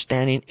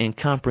 understanding, and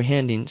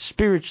comprehending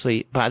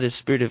spiritually by the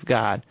Spirit of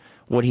God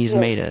what he's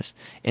made us.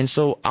 And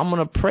so I'm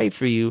going to pray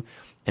for you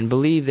and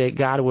believe that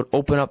God would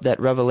open up that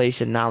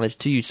revelation knowledge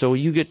to you. So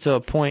you get to a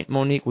point,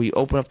 Monique, where you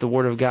open up the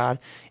Word of God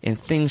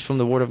and things from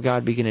the Word of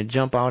God begin to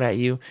jump out at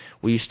you,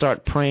 where you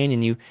start praying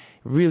and you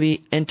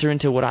really enter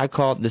into what I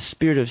call the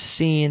spirit of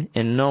seeing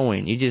and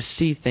knowing. You just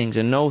see things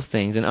and know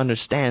things and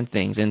understand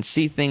things and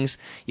see things.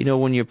 You know,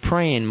 when you're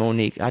praying,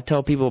 Monique, I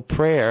tell people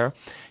prayer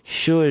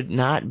should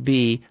not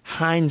be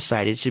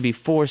hindsight. It should be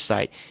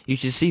foresight. You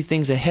should see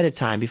things ahead of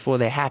time before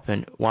they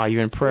happen while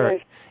you're in prayer.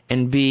 Yes.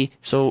 And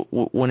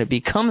when it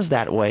becomes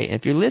that way,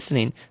 if you're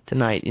listening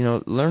tonight, you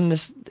know, learn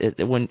this.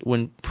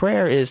 When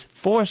prayer is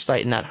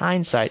foresight and not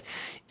hindsight,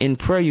 in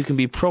prayer you can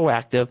be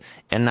proactive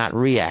and not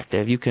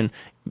reactive. You can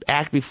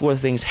act before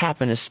things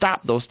happen and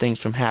stop those things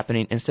from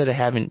happening instead of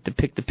having to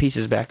pick the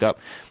pieces back up.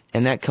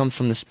 And that comes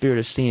from the spirit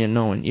of seeing and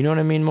knowing. You know what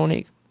I mean,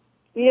 Monique?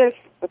 Yes,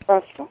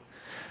 Pastor.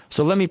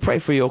 So let me pray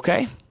for you,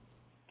 okay?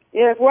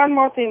 Yes, one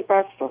more thing,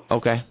 Pastor.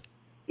 Okay.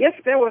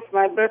 Yesterday was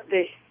my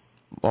birthday.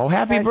 Well,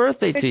 happy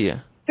birthday to you.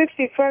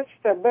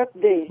 61st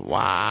birthday.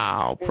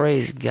 Wow,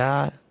 praise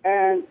God.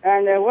 And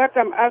what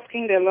I'm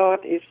asking the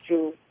Lord is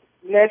to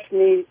bless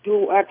me,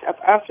 do what I've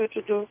asked you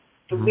to do,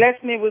 to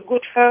bless me with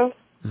good health,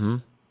 so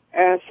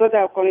that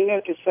I'll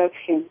continue to serve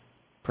Him.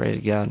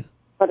 Praise God.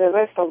 For the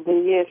rest of the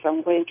years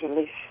I'm going to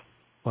live.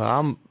 Well,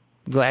 I'm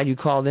glad you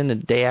called in the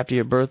day after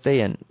your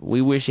birthday, and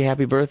we wish you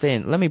happy birthday.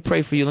 And let me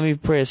pray for you. Let me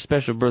pray a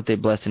special birthday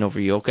blessing over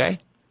you,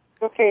 okay?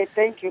 Okay,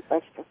 thank you,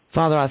 Pastor.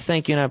 Father, I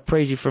thank you and I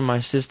praise you for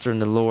my sister in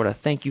the Lord. I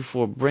thank you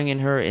for bringing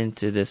her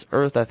into this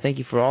earth. I thank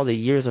you for all the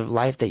years of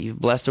life that you've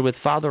blessed her with.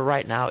 Father,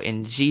 right now,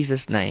 in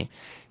Jesus' name,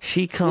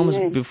 she comes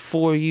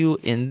before you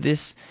in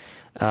this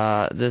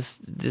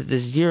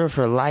year of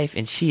her life,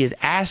 and she is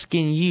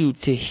asking you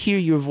to hear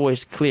your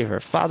voice clear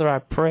her. Father, I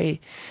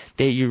pray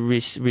that you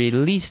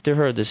release to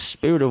her the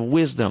spirit of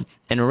wisdom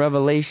and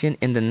revelation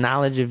in the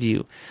knowledge of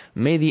you.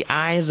 May the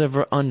eyes of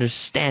her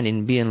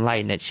understanding be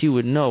enlightened, that she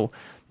would know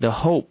the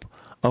hope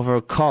of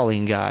her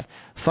calling, God.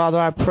 Father,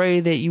 I pray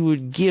that you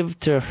would give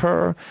to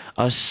her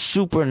a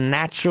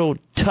supernatural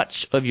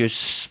touch of your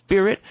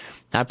Spirit.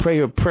 I pray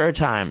her prayer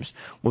times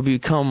will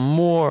become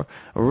more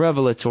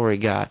revelatory,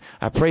 God.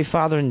 I pray,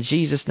 Father, in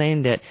Jesus'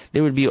 name, that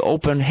there would be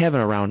open heaven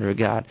around her,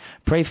 God.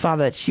 Pray,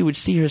 Father, that she would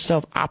see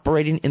herself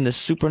operating in the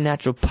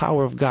supernatural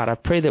power of God. I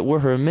pray that where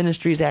her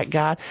ministry is at,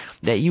 God,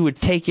 that you would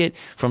take it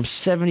from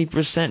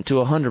 70% to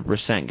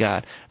 100%,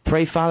 God.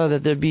 Pray, Father,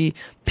 that there be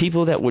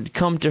people that would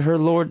come to her,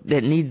 Lord,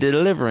 that need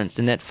deliverance,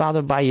 and that,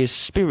 Father, by your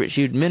Spirit,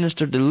 she would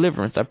minister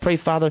deliverance. I pray,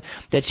 Father,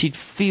 that she'd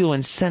feel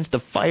and sense the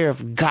fire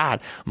of God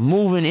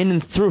moving in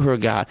and through her,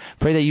 God.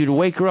 Pray that you'd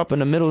wake her up in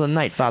the middle of the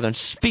night, Father, and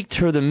speak to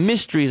her the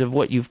mysteries of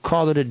what you've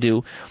called her to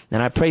do.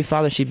 And I pray,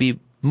 Father, she'd be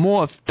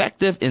more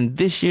effective in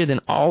this year than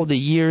all the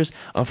years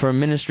of her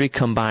ministry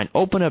combined.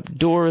 Open up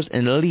doors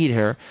and lead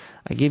her.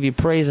 I give you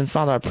praise, and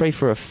Father, I pray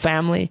for her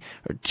family,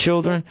 her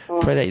children.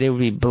 Pray that they would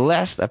be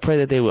blessed. I pray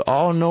that they would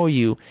all know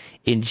you.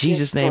 In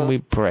Jesus' name we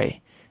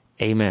pray.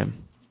 Amen.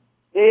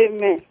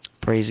 Amen.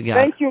 Praise God.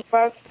 Thank you,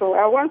 Pastor.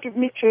 I want to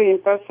meet you in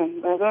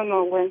person. I don't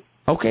know when.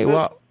 Okay,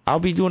 well, I'll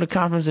be doing a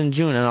conference in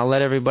June, and I'll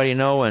let everybody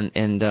know, and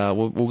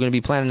we're going to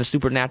be planning the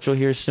Supernatural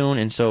here soon,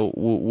 and so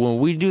when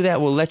we do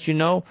that, we'll let you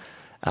know,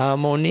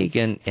 Monique,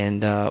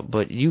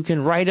 but you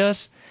can write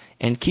us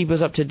and keep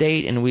us up to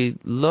date, and we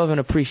love and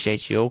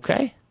appreciate you,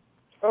 okay?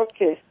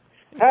 Okay.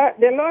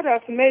 The Lord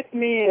has made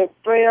me a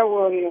prayer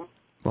warrior.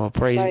 Well,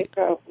 praise.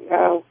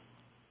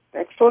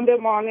 Like Sunday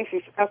mornings,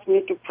 He's asked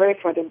me to pray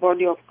for the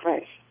body of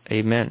Christ.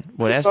 Amen.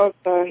 Well,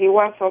 because He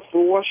wants us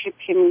to worship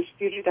Him in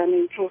spirit and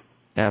in truth.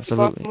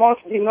 Absolutely. Because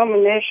most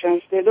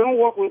denominations, they don't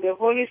work with the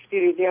Holy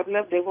Spirit. They have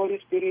left the Holy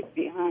Spirit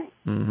behind.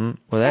 Mm-hmm.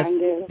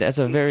 Well, that's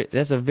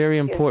a very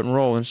important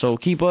role, and so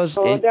keep us.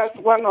 So that's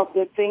one of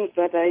the things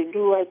that I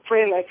do. I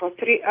pray like for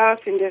 3 hours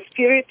in the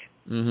Spirit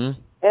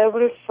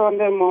every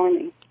Sunday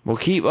morning. Well,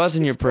 keep us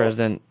in your prayers,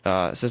 then,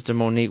 Sister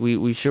Monique.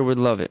 We sure would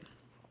love it.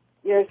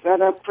 Yes,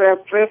 and I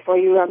pray for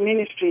your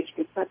ministries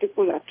in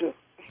particular too.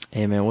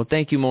 Amen. Well,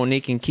 thank you,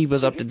 Monique, and keep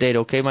us up to date,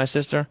 okay, my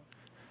sister?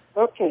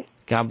 Okay.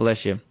 God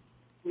bless you.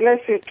 Bless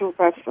you too,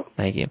 Pastor.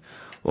 Thank you.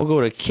 We'll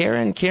go to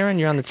Karen. Karen,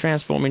 you're on the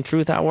Transforming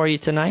Truth. How are you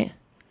tonight?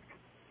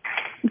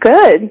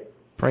 Good.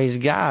 Praise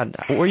God.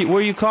 Where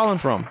are you calling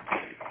from?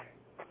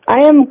 I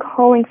am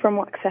calling from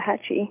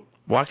Waxahachie.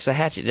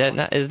 Waxahachie.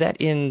 Is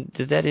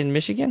that in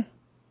Michigan?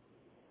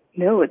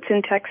 No, it's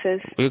in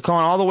Texas. You're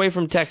calling all the way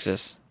from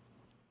Texas.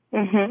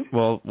 Mm-hmm.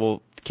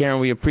 Well, Karen,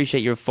 we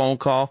appreciate your phone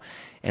call,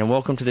 and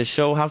welcome to the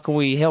show. How can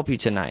we help you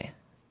tonight?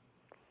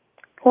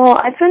 Well,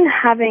 I've been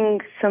having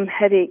some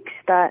headaches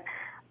that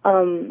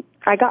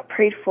I got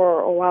prayed for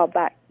a while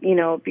back,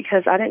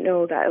 because I didn't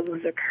know that it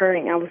was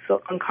occurring. I was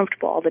so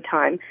uncomfortable all the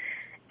time,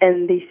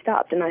 and they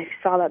stopped, and I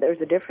saw that there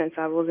was a difference.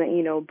 I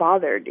wasn't,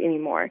 bothered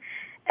anymore.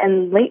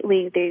 And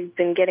lately, they've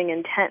been getting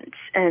intense,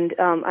 and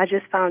I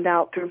just found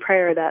out through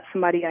prayer that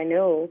somebody I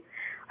know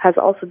has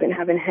also been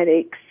having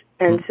headaches.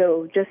 And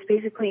so just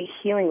basically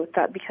healing with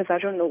that, because I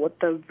don't know what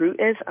the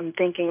root is. I'm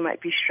thinking it might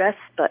be stress,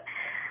 but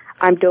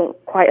I don't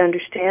quite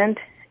understand.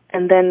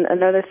 And then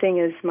another thing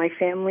is my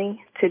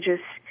family, to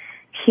just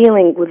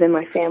healing within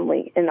my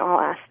family in all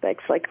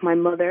aspects, like my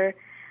mother,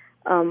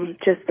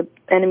 just the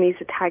enemies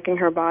attacking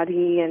her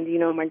body, and,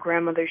 my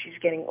grandmother, she's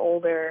getting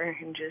older,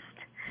 and just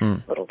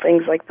little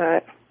things like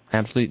that.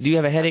 Absolutely. Do you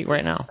have a headache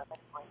right now?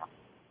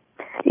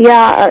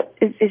 Yeah,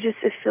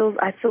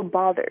 I feel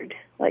bothered,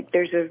 like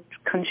there's a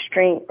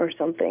constraint or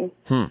something.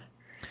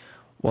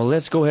 Well,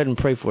 let's go ahead and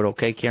pray for it,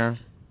 okay, Karen?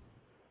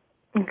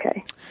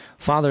 Okay.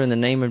 Father, in the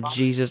name of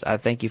Jesus, I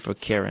thank you for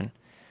Karen.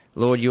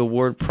 Lord, your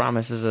word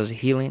promises us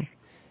healing.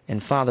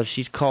 And Father,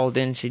 she's called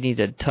in. She needs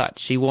a touch.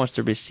 She wants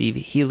to receive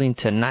healing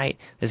tonight.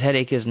 This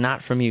headache is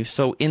not from you.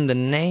 So in the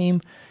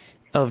name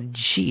of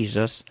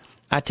Jesus,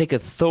 I take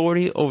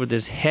authority over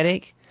this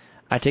headache.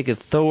 I take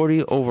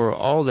authority over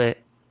all the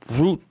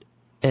root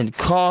and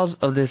cause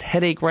of this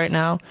headache right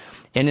now.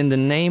 And in the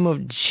name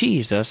of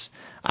Jesus,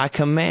 I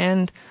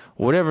command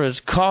whatever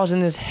is causing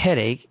this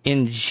headache,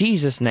 in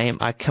Jesus' name,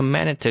 I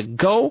command it to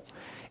go,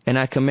 and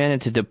I command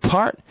it to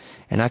depart,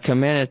 and I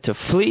command it to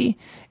flee,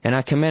 and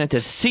I command it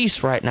to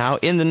cease right now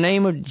in the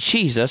name of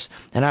Jesus,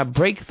 and I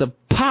break the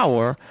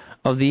power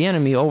of the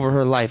enemy over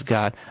her life,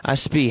 God. I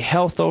speak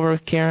health over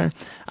Karen.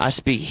 I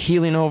speak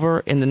healing over her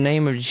in the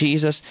name of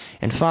Jesus.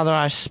 And Father,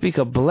 I speak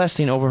a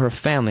blessing over her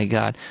family,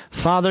 God.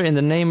 Father, in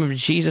the name of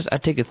Jesus, I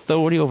take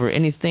authority over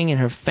anything in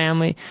her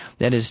family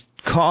that is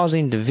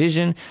causing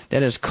division,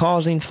 that is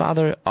causing,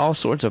 Father, all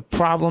sorts of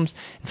problems.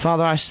 And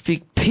Father, I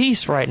speak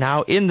peace right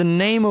now in the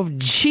name of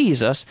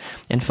Jesus.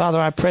 And Father,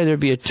 I pray there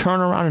be a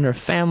turnaround in her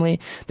family,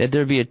 that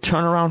there be a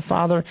turnaround,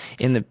 Father,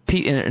 in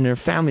her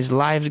family's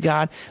lives,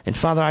 God. And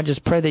Father, I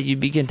just pray that you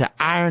begin to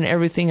iron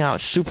everything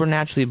out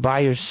supernaturally by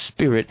your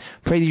Spirit.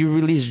 Pray that you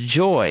release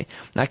joy.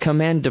 I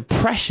command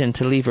depression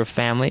to leave her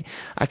family.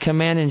 I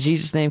command in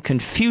Jesus' name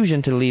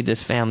confusion to leave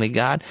this family,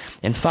 God.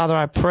 And Father,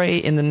 I pray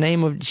in the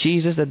name of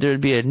Jesus that there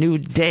would be a new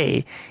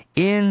day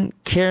in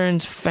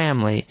Karen's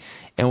family.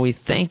 And we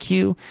thank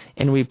you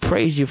and we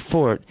praise you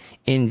for it.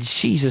 In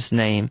Jesus'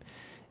 name,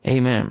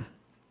 amen.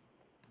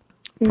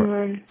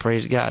 Amen.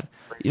 Praise God.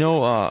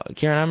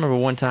 Karen, I remember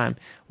one time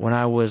when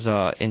I was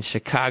in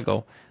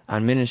Chicago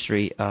on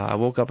ministry, I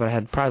woke up and I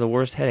had probably the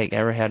worst headache I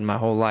ever had in my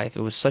whole life.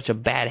 It was such a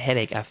bad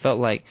headache. I felt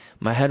like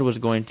my head was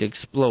going to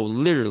explode,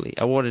 literally.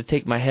 I wanted to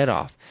take my head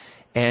off.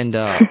 And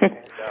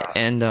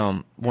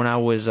when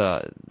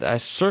I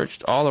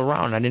searched all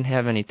around, I didn't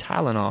have any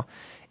Tylenol,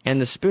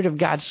 and the Spirit of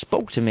God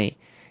spoke to me,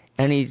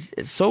 and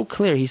it's so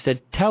clear. He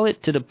said, "Tell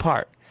it to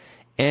depart,"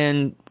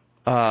 and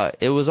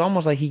it was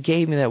almost like He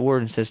gave me that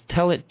word and says,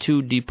 "Tell it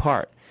to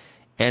depart,"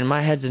 and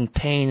my head's in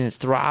pain and it's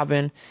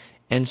throbbing,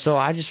 and so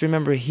I just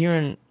remember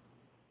hearing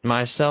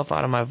myself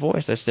out of my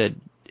voice. I said,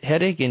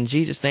 "Headache, in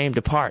Jesus' name,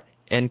 depart."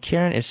 And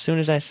Karen, as soon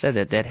as I said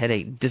that, that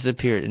headache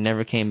disappeared and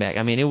never came back.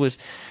 I mean, it was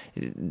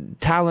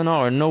Tylenol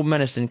or no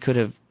medicine could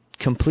have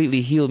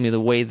completely healed me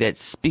the way that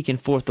speaking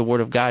forth the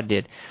Word of God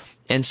did.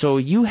 And so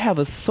you have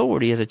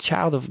authority as a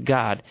child of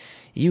God.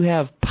 You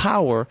have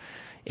power.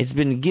 It's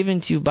been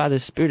given to you by the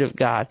Spirit of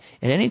God.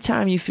 And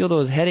anytime you feel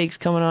those headaches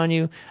coming on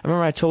you, I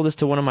remember I told this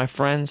to one of my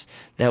friends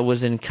that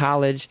was in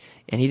college,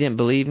 and he didn't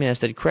believe me. I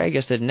said, "Craig," I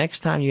said,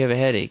 "next time you have a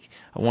headache,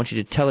 I want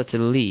you to tell it to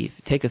leave.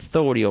 Take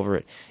authority over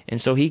it." And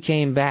so he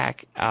came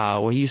back,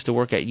 he used to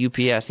work at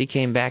UPS. He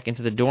came back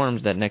into the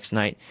dorms that next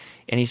night,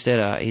 and he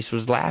said, he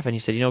was laughing. He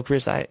said,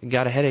 "Chris, I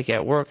got a headache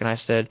at work." And I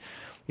said,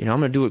 "I'm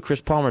going to do what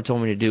Chris Palmer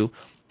told me to do."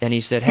 And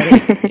he said,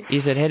 "Headache."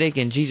 He said, "Headache,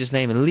 in Jesus'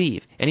 name, and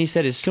leave." And he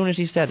said, as soon as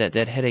he said that,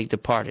 that headache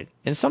departed.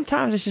 And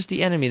sometimes it's just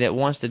the enemy that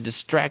wants to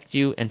distract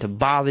you and to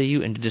bother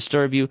you and to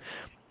disturb you.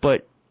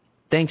 But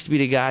thanks be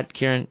to God,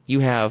 Karen,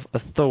 you have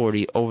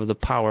authority over the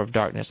power of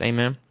darkness.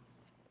 Amen?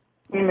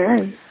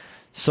 Amen.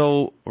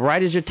 So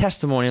write us your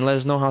testimony and let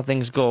us know how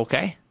things go,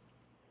 okay?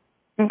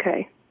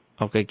 Okay.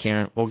 Okay,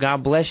 Karen. Well,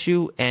 God bless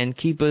you, and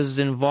keep us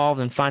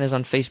involved and find us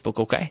on Facebook,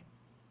 okay?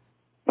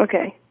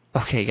 Okay.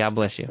 Okay, God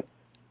bless you.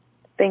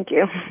 Thank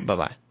you.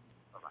 Bye-bye.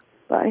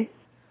 Bye.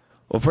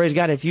 Well, praise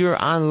God. If you're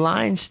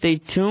online, stay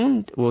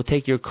tuned. We'll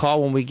take your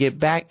call when we get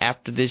back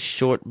after this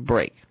short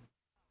break.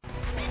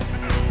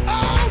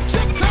 Oh,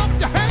 just clap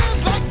your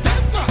hands like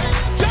this.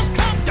 Just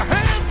clap your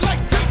hands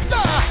like this.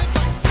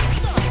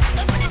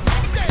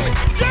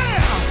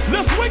 Yeah,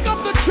 let's wake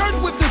up the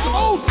church with this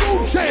old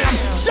school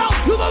jam.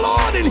 Shout to the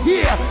Lord in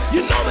here.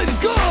 You know that He's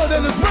good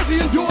and His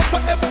mercy endures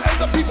forever. And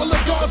the people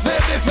of God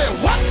said, they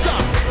said, "What the?"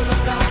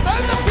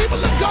 And the people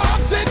of God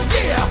said,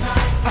 "Yeah."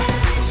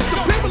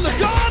 The people of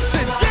God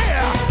said,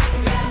 "Yeah."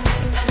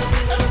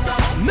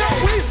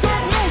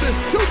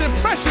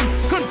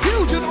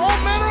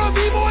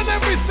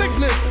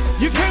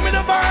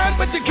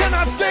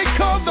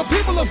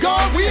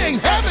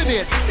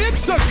 said,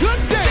 it's a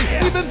good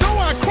day, even though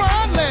I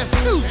cried last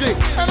Tuesday,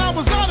 and I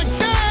was out of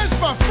cash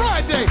by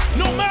Friday.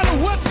 No matter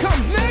what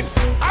comes next,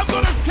 I'm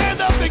going to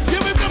stand up and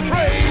give him the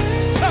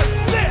praise, 'cause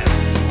this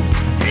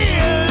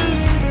is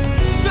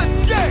the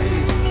day.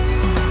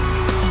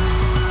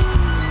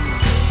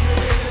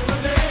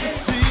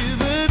 See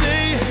the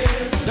day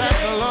that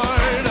the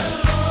Lord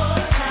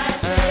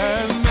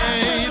has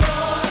made,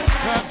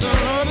 that the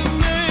Lord has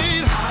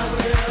made.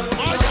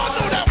 Oh, y'all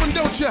know that one,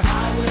 don't you?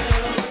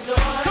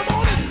 Come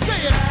on and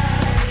say it.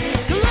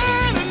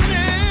 Glad in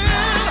it.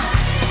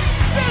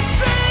 This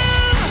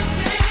is.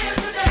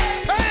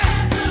 Say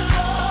it.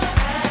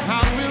 I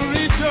will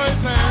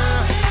rejoice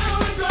and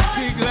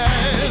be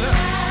glad.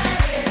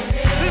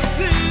 This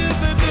is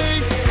the day.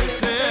 This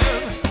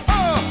is.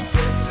 Oh.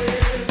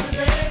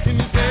 Can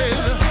you say it?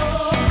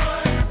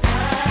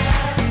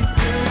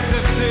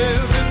 This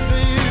is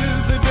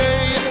the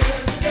day.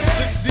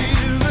 This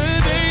is the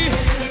day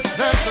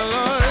that the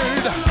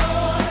Lord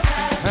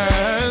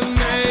has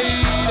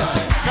made.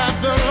 That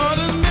the Lord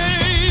has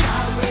made.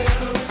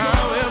 I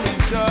will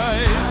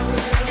rejoice.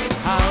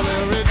 I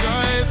will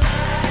rejoice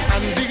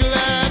and be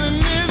glad in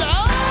it. Oh,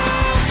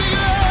 be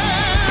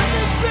glad.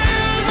 This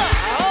is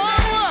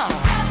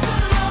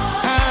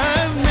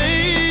has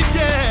made.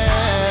 Yeah.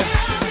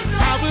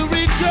 I will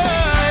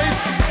rejoice.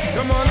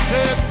 Come on,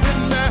 say it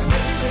with me.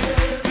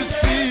 This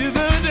is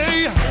the day.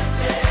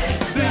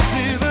 This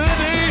is the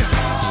day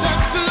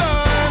that the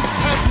Lord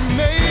has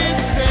made.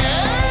 Say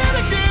it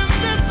again.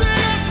 This is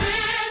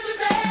the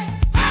day.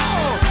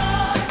 Oh,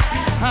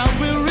 I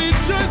will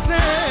rejoice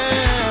and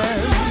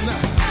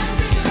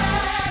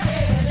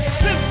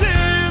this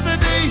is the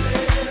day.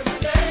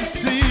 This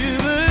is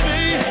the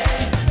day.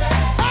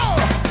 Oh,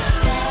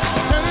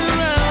 turn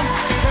around,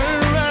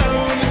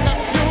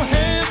 clap your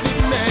hands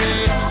with me.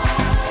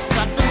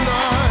 Clap the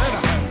Lord,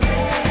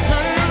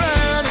 turn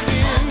around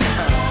again.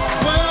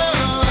 Whoa,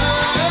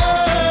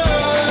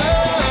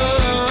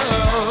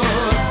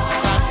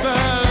 clap the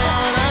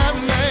Lord has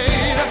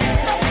made.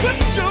 Now put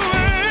your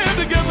hands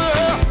together.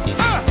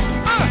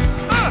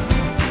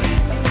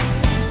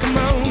 Come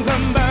on,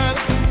 somebody.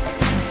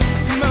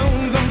 Come on,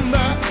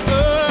 somebody.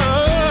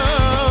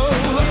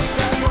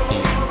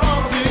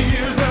 All the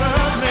years that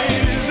I've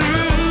made it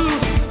through,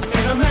 I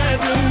can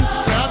imagine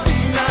where I'd be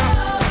now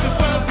if it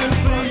wasn't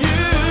for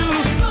you.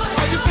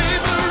 All your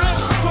favor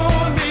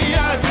upon me, I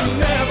could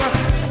never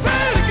say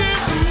it again,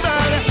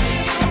 somebody.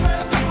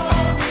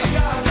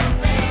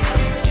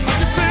 All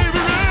your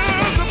favor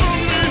upon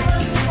me,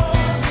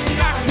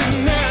 I could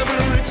never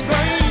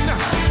explain,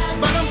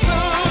 but I'm so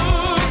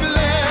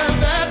glad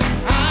that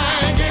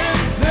I can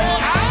say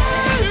I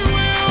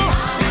will.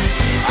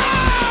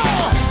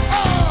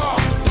 Oh,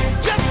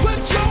 just put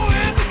your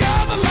hands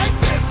together like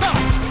this.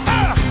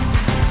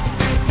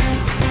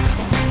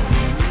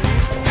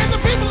 And the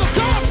people of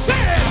God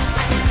said,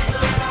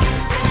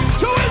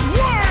 to his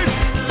word,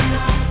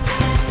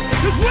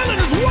 his will and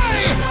his way.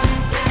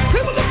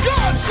 People of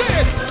God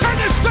said, turn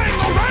this thing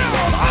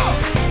around.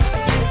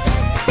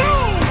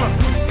 Boom.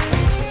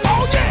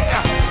 Oh,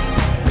 yeah.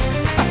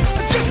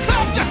 Just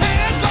clap your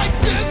hands like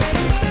this.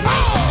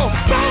 Oh,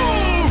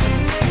 boom.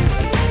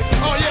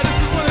 Oh, yeah, this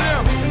is one of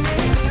them.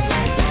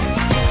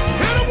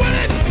 Hit 'em with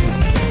it.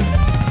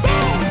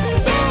 Boom,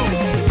 boom,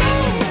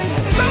 boom,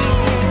 boom.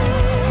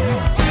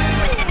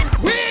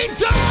 We ain't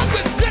done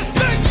with this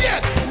thing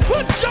yet.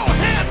 Put your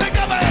hands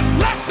together and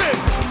bless it.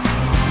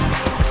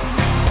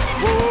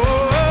 Oh,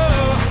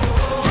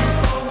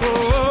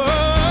 oh,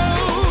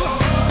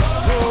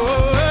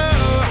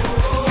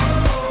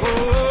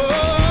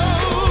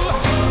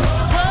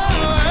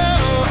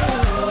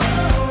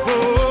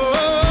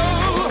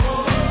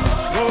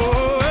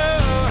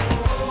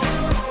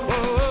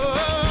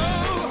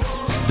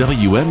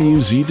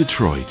 WMUZ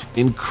Detroit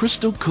in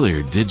crystal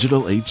clear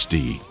digital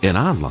HD and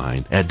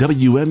online at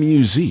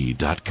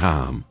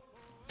WMUZ.com.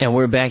 And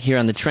we're back here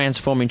on the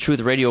Transforming Truth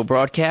radio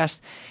broadcast,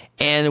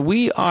 and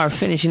we are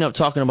finishing up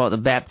talking about the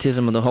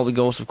baptism of the Holy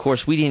Ghost. Of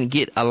course, we didn't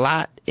get a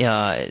lot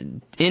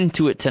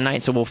into it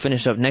tonight, so we'll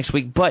finish up next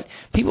week. But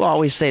people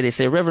always say,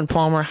 Reverend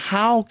Palmer,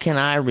 how can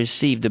I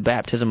receive the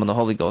baptism of the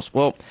Holy Ghost?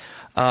 Well,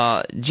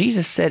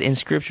 Jesus said in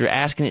Scripture,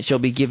 ask and it shall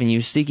be given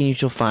you, seek and you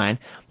shall find,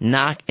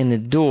 knock and the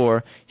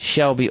door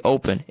shall be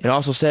open. It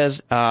also says,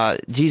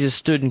 Jesus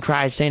stood and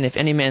cried, saying, if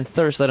any man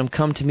thirst, let him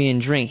come to me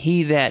and drink.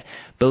 He that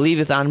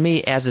believeth on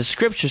me, as the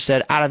Scripture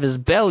said, out of his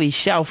belly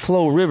shall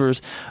flow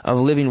rivers of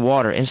living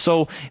water. And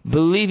so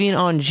believing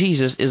on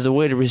Jesus is the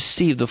way to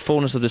receive the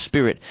fullness of the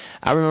Spirit.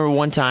 I remember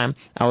one time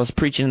I was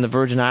preaching in the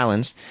Virgin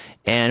Islands,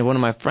 and one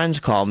of my friends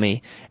called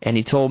me, and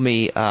he told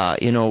me,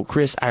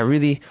 Chris, I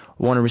really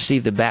want to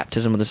receive the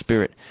baptism of the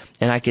Spirit.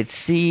 And I could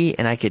see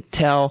and I could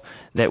tell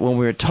that when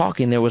we were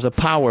talking, there was a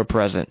power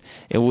present.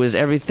 It was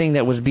everything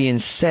that was being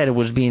said. It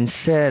was being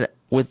said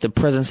with the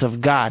presence of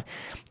God.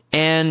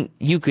 And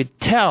you could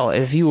tell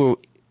if you were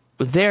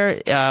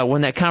there,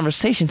 when that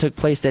conversation took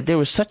place, that there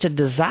was such a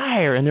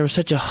desire and there was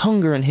such a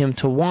hunger in him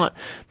to want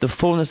the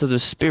fullness of the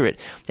Spirit.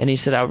 And he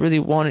said, I really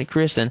wanted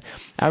Chris. And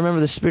I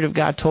remember the Spirit of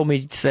God told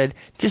me, said,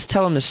 just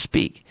tell him to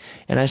speak.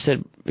 And I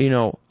said,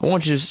 I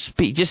want you to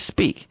speak, just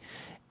speak.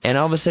 And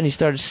all of a sudden he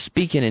started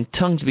speaking and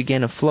tongues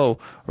began to flow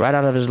right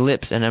out of his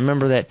lips. And I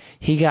remember that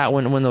he got,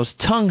 when those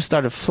tongues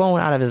started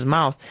flowing out of his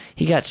mouth,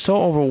 he got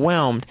so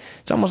overwhelmed.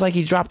 It's almost like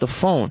he dropped the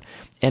phone.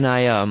 And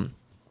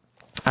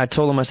I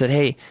told him, I said,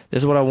 hey,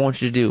 this is what I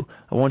want you to do.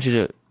 I want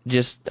you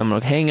to I'm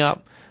going to hang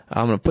up.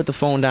 I'm going to put the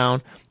phone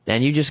down,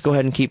 and you just go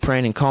ahead and keep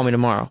praying and call me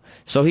tomorrow.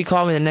 So he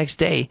called me the next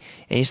day,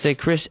 and he said,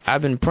 Chris,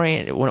 I've been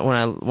praying.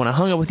 When I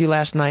hung up with you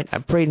last night, I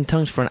prayed in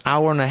tongues for an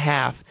hour and a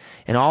half,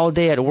 and all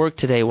day at work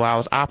today while I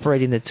was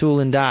operating the tool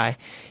and die,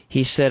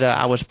 he said,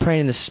 I was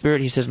praying in the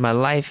Spirit. He says, my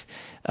life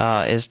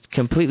is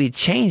completely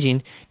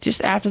changing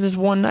just after this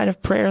one night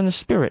of prayer in the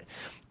Spirit.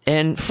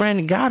 And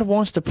friend, God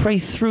wants to pray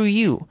through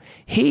you.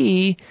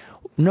 He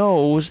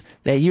knows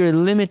that you're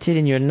limited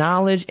in your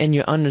knowledge and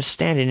your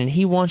understanding, and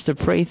he wants to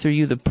pray through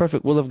you the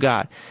perfect will of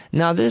God.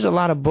 Now, there's a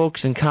lot of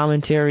books and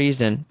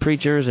commentaries and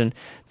preachers, and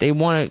they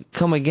want to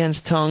come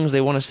against tongues. They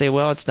want to say,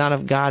 well, it's not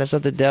of God, it's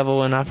of the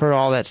devil, and I've heard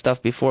all that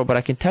stuff before. But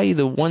I can tell you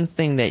the one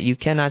thing that you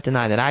cannot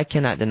deny, that I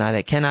cannot deny,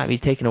 that cannot be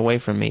taken away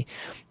from me,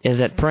 is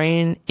that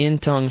praying in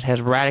tongues has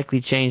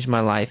radically changed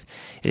my life.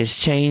 It has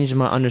changed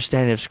my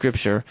understanding of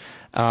Scripture.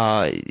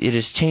 It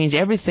has changed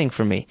everything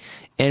for me.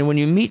 And when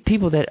you meet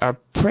people that are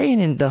praying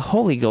in the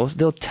Holy Ghost,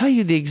 they'll tell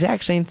you the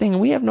exact same thing.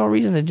 And we have no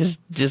reason to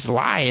just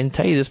lie and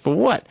tell you this for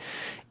what.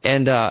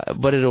 And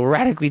but it'll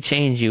radically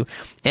change you.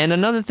 And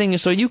another thing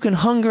is, so you can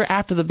hunger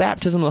after the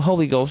baptism of the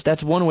Holy Ghost.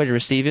 That's one way to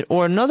receive it.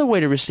 Or another way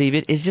to receive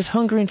it is just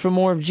hungering for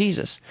more of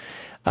Jesus.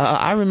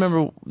 I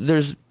remember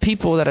there's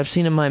people that I've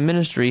seen in my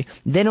ministry,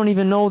 they don't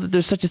even know that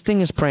there's such a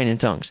thing as praying in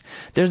tongues.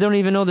 They don't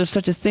even know there's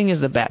such a thing as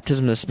the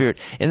baptism of the Spirit.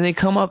 And they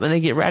come up and they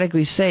get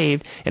radically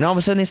saved, and all of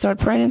a sudden they start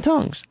praying in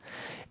tongues.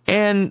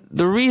 And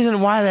the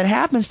reason why that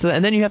happens to them,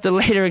 and then you have to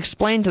later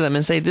explain to them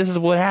and say, this is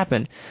what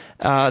happened.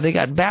 They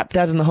got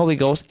baptized in the Holy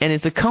Ghost, and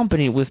it's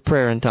accompanied with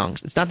prayer in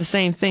tongues. It's not the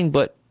same thing,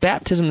 but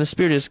baptism in the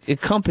Spirit is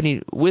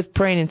accompanied with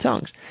praying in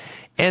tongues.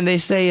 And they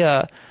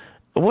say,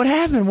 what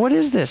happened? What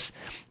is this?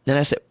 And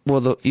I said,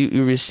 well,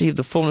 you received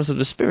the fullness of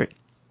the Spirit.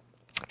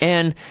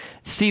 And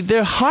see,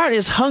 their heart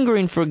is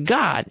hungering for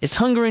God. It's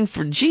hungering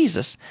for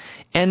Jesus.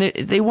 And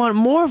they want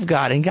more of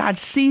God. And God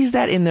sees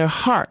that in their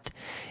heart.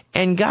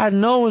 And God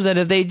knows that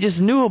if they just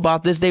knew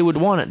about this, they would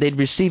want it. They'd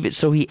receive it.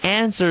 So he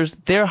answers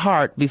their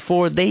heart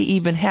before they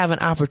even have an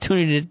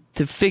opportunity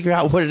to figure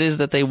out what it is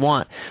that they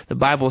want. The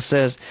Bible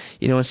says,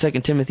 in 2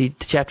 Timothy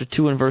chapter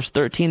 2 and verse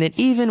 13, that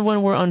even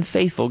when we're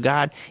unfaithful,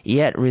 God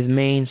yet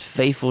remains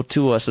faithful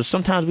to us. So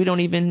sometimes we don't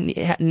even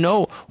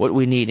know what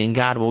we need, and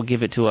God will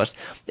give it to us.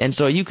 And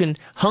so you can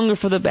hunger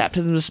for the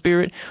baptism of the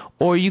Spirit,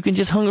 or you can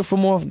just hunger for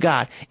more of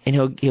God, and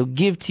He'll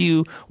give to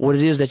you what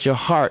it is that your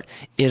heart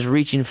is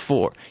reaching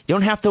for. You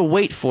don't have to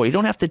wait for it. You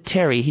don't have to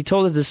tarry. He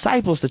told His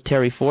disciples to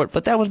tarry for it,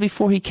 but that was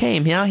before He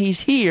came. Now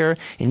He's here,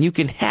 and you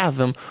can have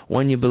Him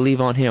when you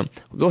believe on Him.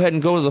 Go ahead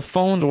and go to the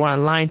phones. We're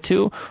on line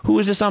 2. Who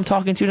is this I'm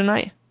talking to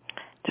tonight?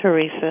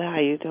 Teresa, how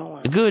you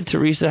doing? Good,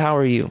 Teresa. How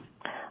are you?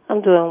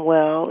 I'm doing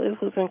well.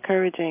 It was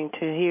encouraging to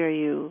hear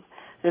you.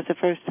 It's the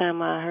first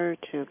time I heard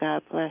you.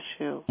 God bless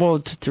you. Well,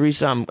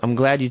 Teresa, I'm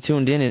glad you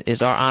tuned in.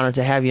 It's our honor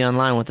to have you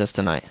online with us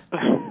tonight.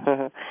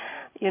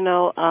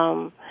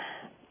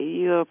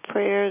 Your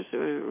prayers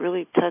were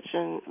really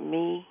touching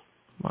me.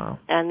 Wow.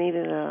 I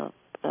needed a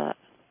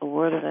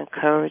word of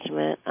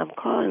encouragement. I'm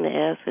calling to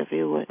ask if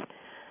you would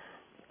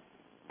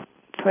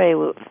pray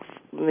with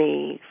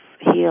me,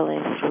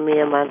 healing for me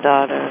and my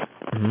daughter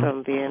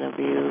from being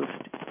abused.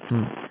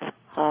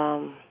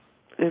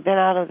 We've been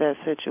out of that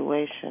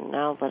situation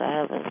now, but I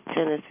have a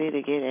tendency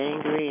to get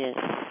angry, and,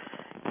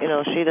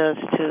 she does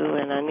too,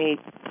 and I need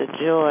the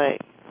joy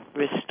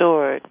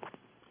restored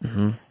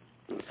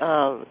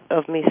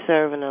of me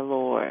serving the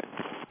Lord.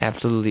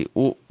 Absolutely.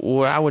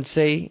 What I would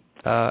say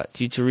to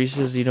you,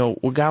 Teresa, is,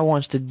 what God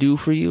wants to do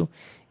for you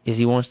is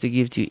He wants to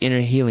give to you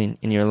inner healing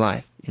in your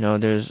life.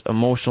 There's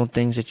emotional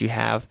things that you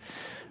have.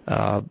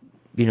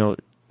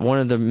 One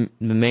of the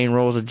main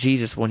roles of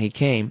Jesus when He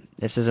came,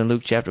 it says in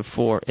Luke chapter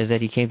 4, is that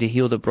He came to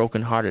heal the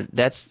brokenhearted.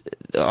 That's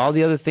all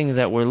the other things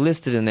that were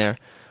listed in there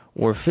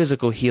were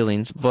physical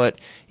healings, but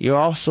you're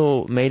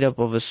also made up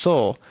of a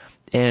soul.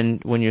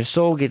 And when your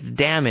soul gets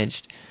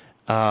damaged,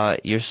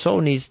 your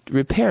soul needs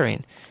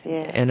repairing.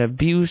 Yeah. And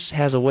abuse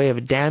has a way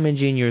of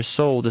damaging your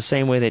soul the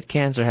same way that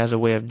cancer has a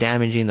way of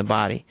damaging the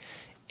body.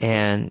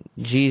 And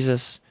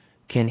Jesus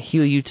can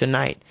heal you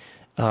tonight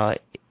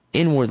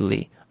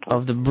inwardly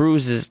of the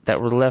bruises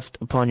that were left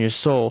upon your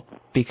soul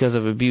because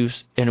of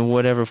abuse in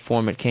whatever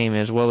form it came,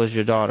 as well as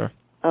your daughter.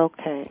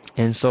 Okay.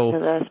 And so,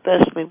 because I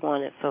especially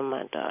want it from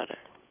my daughter.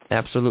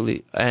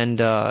 Absolutely. And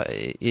does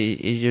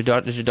your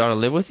daughter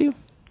live with you?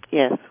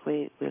 Yes,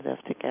 we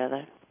live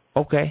together.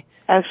 Okay.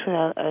 Actually,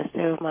 I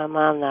stay with my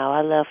mom now.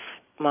 I left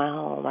my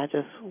home. I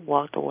just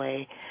walked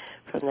away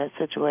from that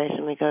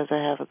situation because I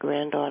have a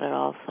granddaughter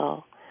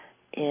also,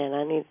 and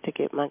I needed to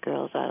get my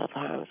girls out of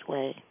harm's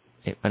way.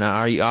 And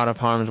are you out of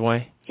harm's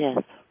way? Yes.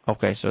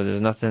 Okay, so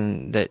there's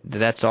nothing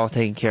that's all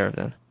taken care of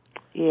then?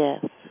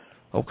 Yes.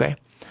 Okay.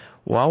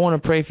 Well, I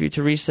want to pray for you,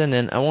 Teresa,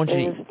 and I want you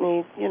to... just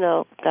need,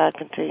 God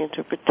continue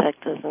to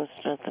protect us and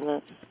strengthen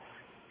us.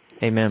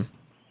 Amen.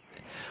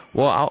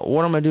 Well,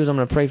 what I'm going to do is I'm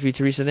going to pray for you,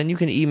 Teresa. Then you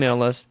can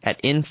email us at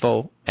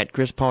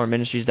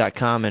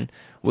info@chrispalmerministries.com, and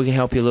we can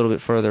help you a little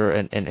bit further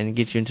and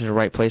get you into the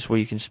right place where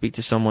you can speak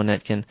to someone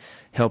that can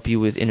help you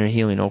with inner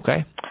healing,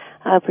 okay?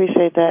 I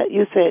appreciate that.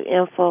 You said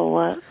info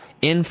what?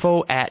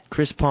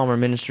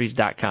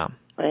 info@chrispalmerministries.com.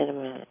 Wait a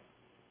minute.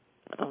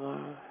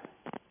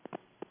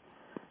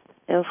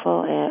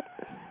 Info at?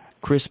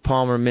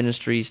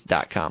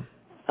 chrispalmerministries.com.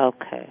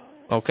 Okay.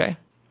 Okay?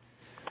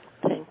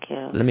 Thank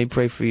you. Let me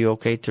pray for you,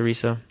 okay,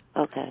 Teresa?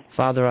 Okay.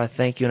 Father, I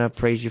thank you and I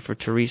praise you for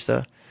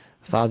Teresa.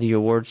 Father, your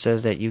word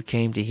says that you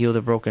came to heal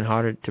the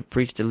brokenhearted, to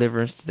preach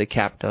deliverance to the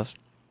captives.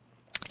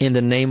 In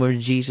the name of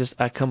Jesus,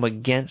 I come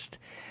against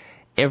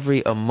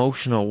every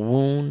emotional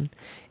wound,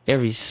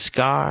 every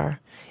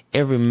scar,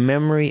 every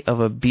memory of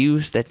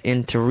abuse that's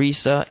in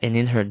Teresa and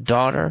in her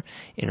daughter.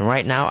 And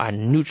right now, I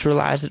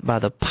neutralize it by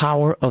the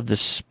power of the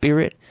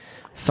Spirit.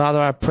 Father,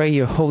 I pray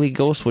your Holy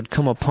Ghost would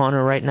come upon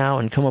her right now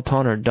and come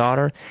upon her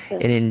daughter.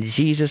 And in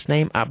Jesus'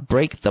 name, I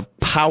break the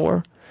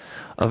power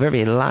of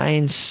every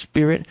lying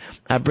spirit.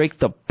 I break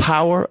the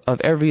power of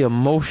every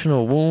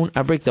emotional wound.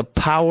 I break the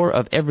power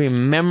of every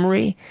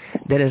memory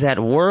that is at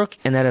work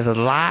and that is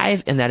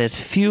alive and that is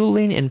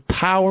fueling,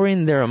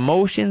 empowering their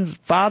emotions.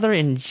 Father,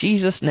 in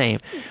Jesus' name,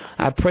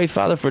 I pray,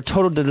 Father, for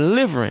total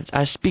deliverance.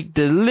 I speak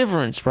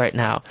deliverance right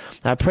now.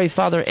 I pray,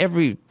 Father,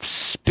 every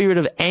spirit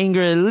of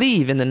anger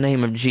leave in the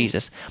name of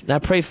Jesus. I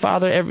pray,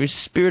 Father, every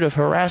spirit of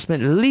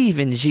harassment leave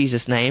in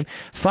Jesus' name.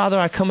 Father,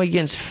 I come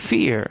against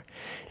fear.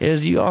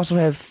 As you also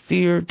have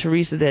fear,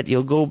 Teresa, that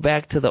you'll go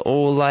back to the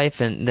old life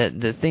and that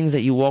the things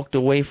that you walked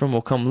away from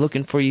will come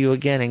looking for you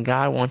again. And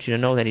God wants you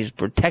to know that He's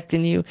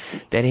protecting you,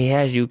 that He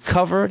has you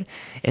covered.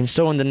 And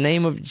so in the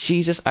name of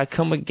Jesus, I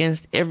come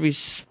against every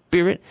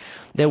spirit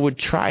that would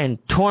try and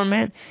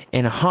torment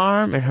and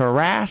harm and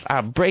harass.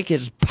 I break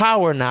its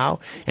power now.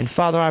 And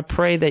Father, I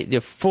pray that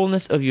the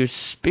fullness of your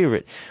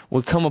Spirit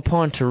would come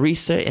upon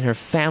Teresa and her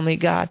family,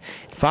 God.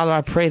 Father,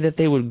 I pray that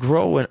they would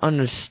grow in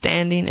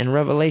understanding and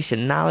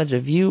revelation knowledge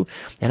of you.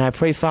 And I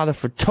pray, Father,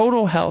 for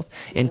total health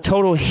and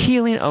total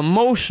healing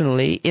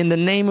emotionally in the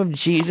name of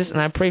Jesus. And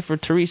I pray for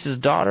Teresa's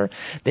daughter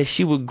that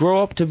she would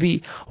grow up to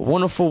be a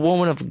wonderful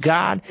woman of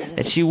God,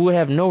 that she would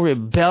have no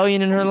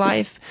rebellion in her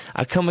life.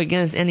 I come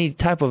against any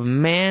type of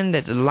man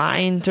that's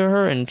lying to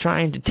her and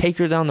trying to take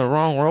her down the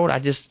wrong road. I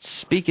just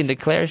speak and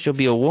declare she'll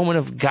be a woman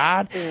of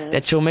God,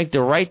 that she'll make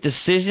the right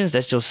decisions,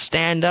 that she'll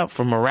stand up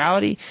for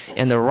morality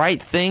and the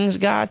right things,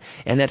 God,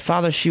 and that,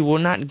 Father, she will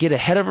not get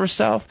ahead of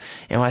herself.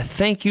 And I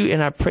thank you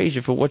and I praise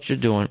you for what you're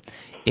doing.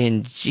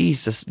 In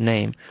Jesus'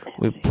 name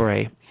we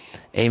pray.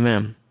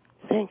 Amen.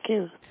 Thank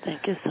you.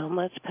 Thank you so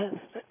much, Pastor.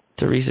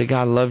 Teresa,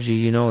 God loves you.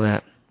 You know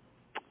that.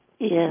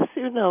 Yes,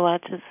 I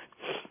just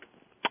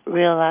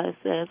realize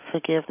that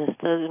forgiveness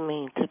doesn't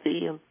mean to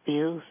be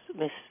abused,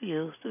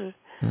 misused, or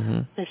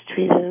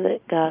mistreated. That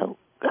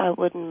God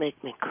wouldn't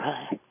make me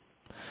cry.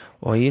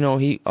 Well,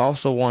 He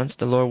also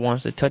the Lord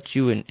wants to touch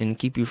you and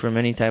keep you from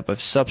any type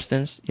of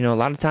substance. A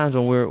lot of times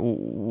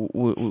when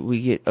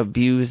we get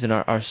abused and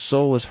our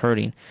soul is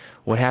hurting,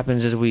 what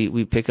happens is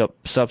we pick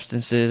up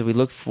substances, we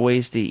look for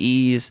ways to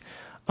ease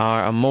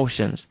our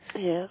emotions.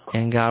 Yeah.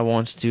 And God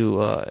wants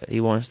to He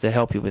wants to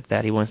help you with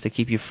that. He wants to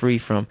keep you free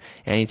from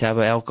any type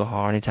of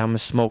alcohol, any type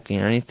of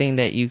smoking, or anything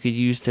that you could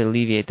use to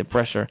alleviate the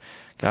pressure.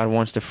 God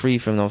wants to free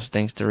from those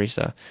things,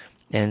 Teresa.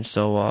 And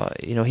so,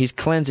 He's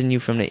cleansing you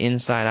from the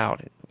inside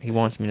out. He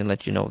wants me to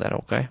let you know that,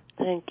 okay?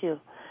 Thank you.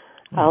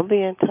 I'll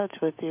be in touch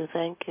with you.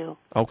 Thank you.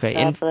 Okay.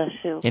 God bless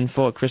you.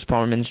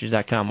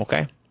 info@chrispalmerministries.com,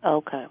 okay?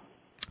 Okay.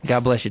 God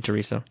bless you,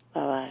 Teresa.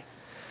 Bye-bye.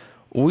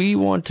 We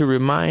want to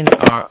remind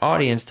our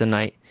audience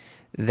tonight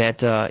that,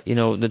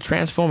 the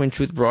Transforming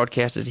Truth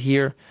broadcast is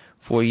here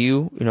for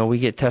you. We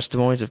get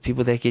testimonies of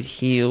people that get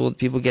healed,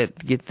 people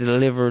get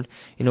delivered.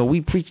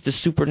 We preach the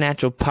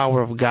supernatural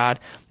power of God,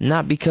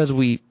 not because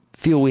we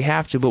feel we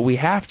have to, but we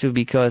have to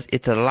because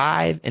it's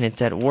alive and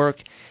it's at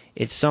work.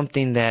 It's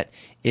something that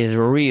is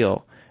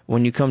real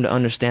when you come to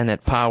understand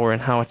that power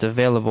and how it's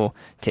available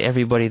to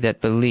everybody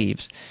that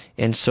believes.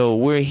 And so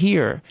we're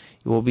here.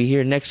 We'll be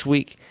here next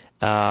week,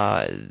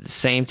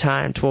 same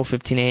time,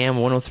 12:15 a.m.,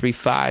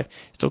 103.5.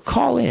 So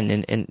call in,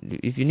 and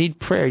if you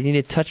need prayer, you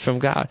need a touch from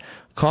God,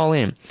 call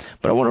in.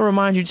 But I want to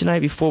remind you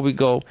tonight before we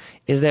go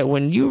is that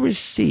when you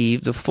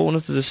receive the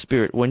fullness of the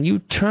Spirit, when you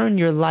turn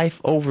your life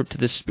over to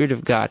the Spirit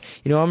of God,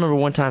 I remember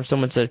one time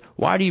someone said,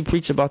 why do you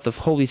preach about the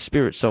Holy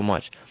Spirit so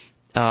much?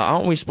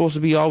 Aren't we supposed to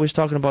be always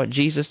talking about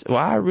Jesus? Well,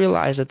 I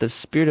realize that the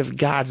Spirit of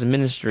God's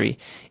ministry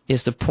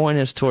is to point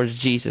us towards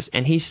Jesus,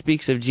 and He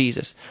speaks of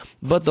Jesus.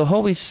 But the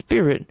Holy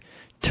Spirit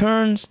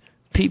turns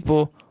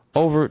people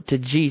over to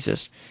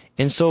Jesus.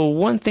 And so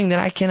one thing that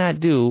I cannot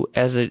do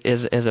as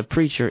a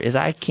preacher is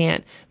I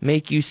can't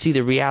make you see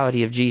the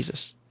reality of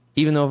Jesus.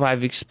 even though if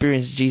I've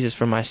experienced Jesus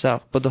for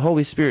myself, but the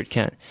Holy Spirit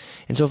can.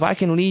 And so if I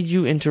can lead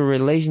you into a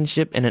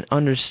relationship and an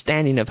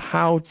understanding of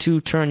how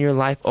to turn your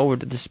life over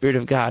to the Spirit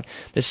of God,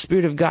 the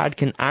Spirit of God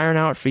can iron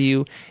out for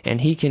you,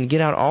 and He can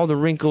get out all the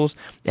wrinkles,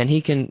 and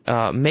He can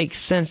make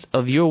sense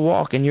of your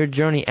walk and your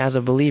journey as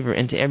a believer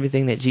into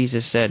everything that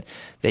Jesus said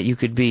that you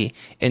could be.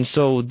 And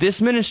so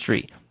this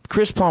ministry,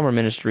 Chris Palmer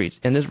Ministries,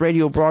 and this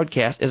radio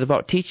broadcast is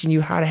about teaching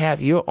you how to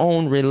have your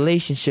own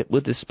relationship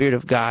with the Spirit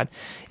of God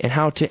and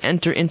how to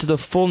enter into the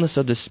fullness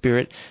of the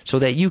Spirit so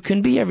that you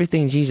can be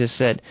everything Jesus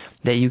said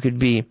that you could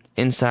be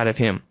inside of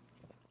Him.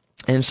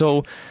 And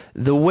so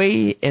the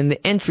way and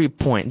the entry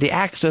point, the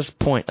access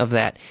point of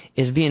that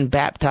is being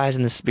baptized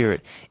in the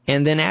Spirit.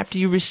 And then after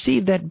you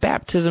receive that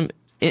baptism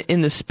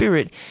in the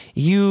Spirit,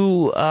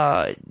 you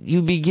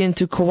begin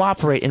to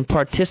cooperate and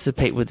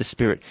participate with the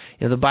Spirit.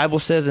 You know, the Bible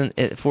says,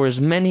 for as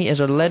many as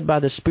are led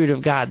by the Spirit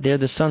of God, they're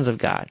the sons of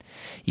God.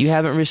 You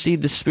haven't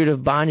received the spirit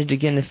of bondage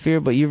again to fear,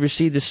 but you've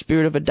received the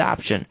spirit of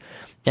adoption.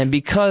 And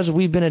because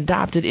we've been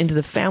adopted into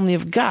the family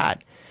of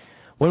God,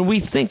 when we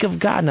think of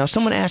God, now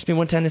someone asked me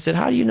one time, they said,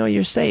 how do you know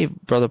you're saved,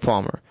 Brother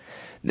Palmer?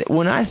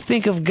 When I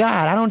think of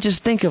God, I don't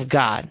just think of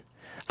God.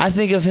 I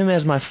think of Him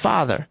as my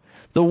Father.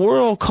 The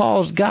world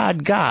calls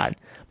God God,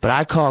 but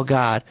I call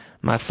God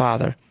my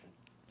Father.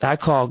 I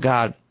call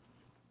God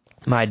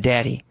my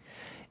Daddy.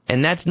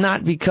 And that's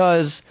not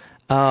because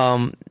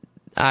I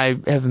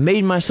have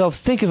made myself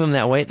think of Him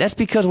that way. That's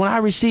because when I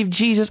received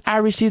Jesus, I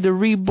received a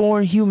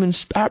reborn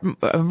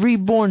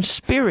reborn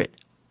spirit.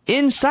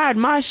 Inside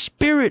my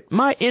spirit,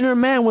 my inner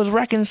man was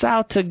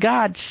reconciled to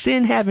God,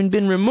 sin having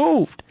been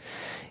removed.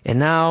 And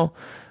now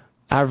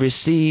I've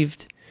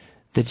received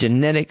the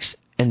genetics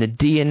and the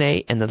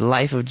DNA and the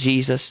life of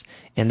Jesus,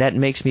 and that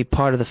makes me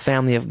part of the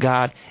family of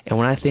God. And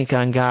when I think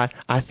on God,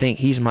 I think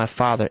He's my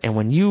Father. And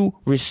when you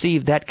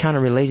receive that kind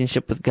of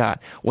relationship with God,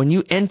 when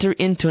you enter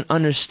into an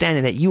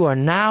understanding that you are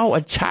now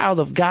a child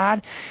of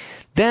God,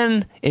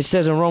 then it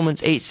says in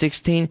Romans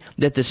 8:16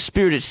 that the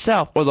Spirit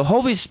itself, or the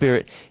Holy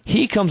Spirit,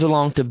 He comes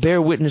along to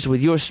bear witness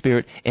with your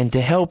spirit and to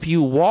help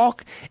you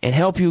walk and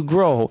help you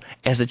grow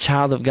as a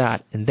child of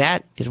God. And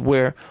that is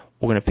where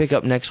we're going to pick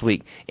up next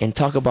week and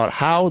talk about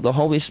how the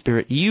Holy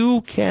Spirit,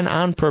 you can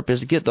on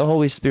purpose get the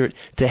Holy Spirit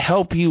to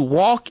help you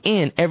walk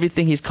in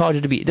everything He's called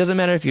you to be. It doesn't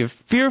matter if you're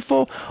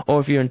fearful or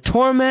if you're in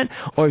torment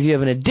or if you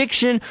have an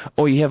addiction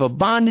or you have a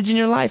bondage in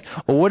your life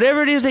or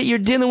whatever it is that you're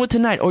dealing with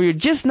tonight, or you're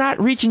just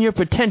not reaching your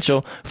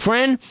potential.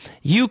 Friend,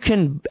 you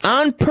can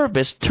on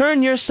purpose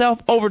turn yourself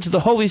over to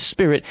the Holy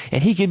Spirit,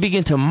 and He can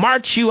begin to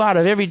march you out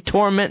of every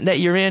torment that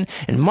you're in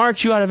and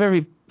march you out of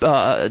every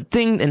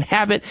thing and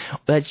habit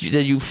that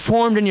you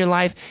formed in your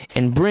life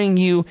and bring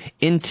you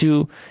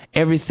into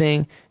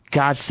everything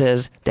God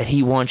says that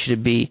He wants you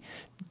to be.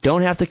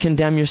 Don't have to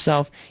condemn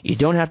yourself. You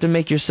don't have to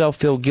make yourself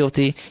feel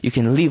guilty. You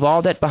can leave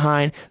all that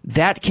behind.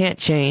 That can't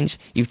change.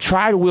 You've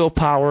tried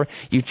willpower.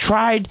 You've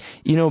tried,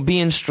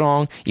 being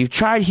strong. You've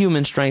tried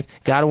human strength.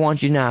 God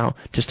wants you now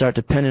to start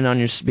depending on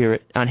your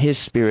Spirit, on His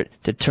Spirit,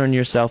 to turn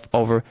yourself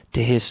over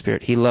to His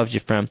Spirit. He loves you,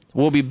 friend.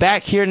 We'll be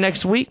back here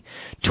next week,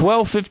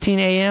 12:15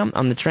 a.m.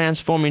 on the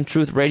Transforming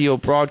Truth radio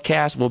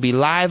broadcast. We'll be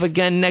live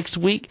again next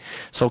week,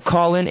 so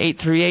call in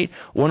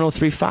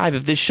 838-1035.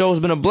 If this show has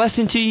been a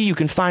blessing to you, you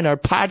can find our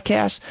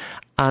podcast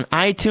on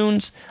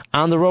iTunes,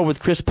 On the Road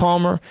with Chris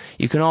Palmer.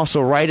 You can also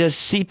write us,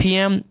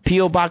 CPM,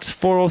 P.O. Box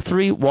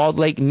 403, Walled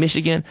Lake,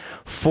 Michigan,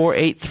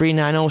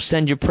 48390.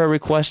 Send your prayer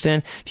requests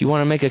in. If you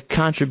want to make a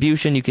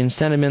contribution, you can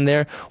send them in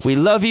there. We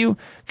love you.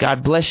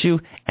 God bless you,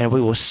 and we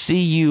will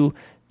see you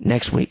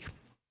next week.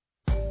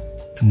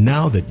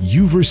 Now that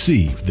you've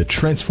received the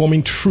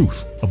transforming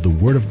truth of the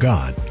Word of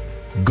God,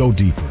 go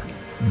deeper.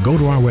 Go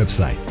to our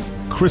website,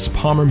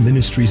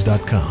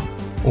 chrispalmerministries.com.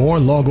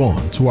 or log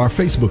on to our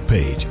Facebook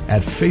page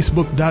at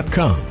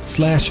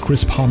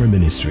facebook.com/Chris Palmer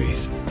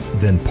Ministries.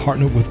 Then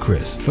partner with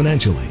Chris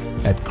financially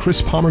at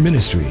Chris Palmer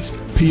Ministries,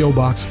 P.O.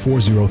 Box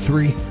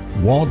 403,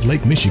 Walled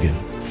Lake, Michigan,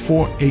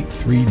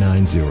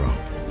 48390.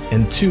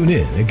 And tune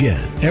in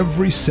again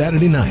every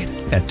Saturday night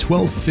at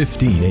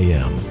 12:15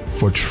 a.m.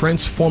 for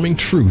Transforming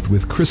Truth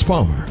with Chris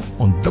Palmer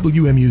on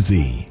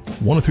WMUZ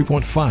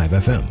 103.5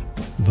 FM,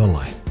 The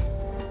Light.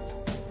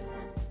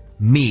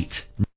 Meet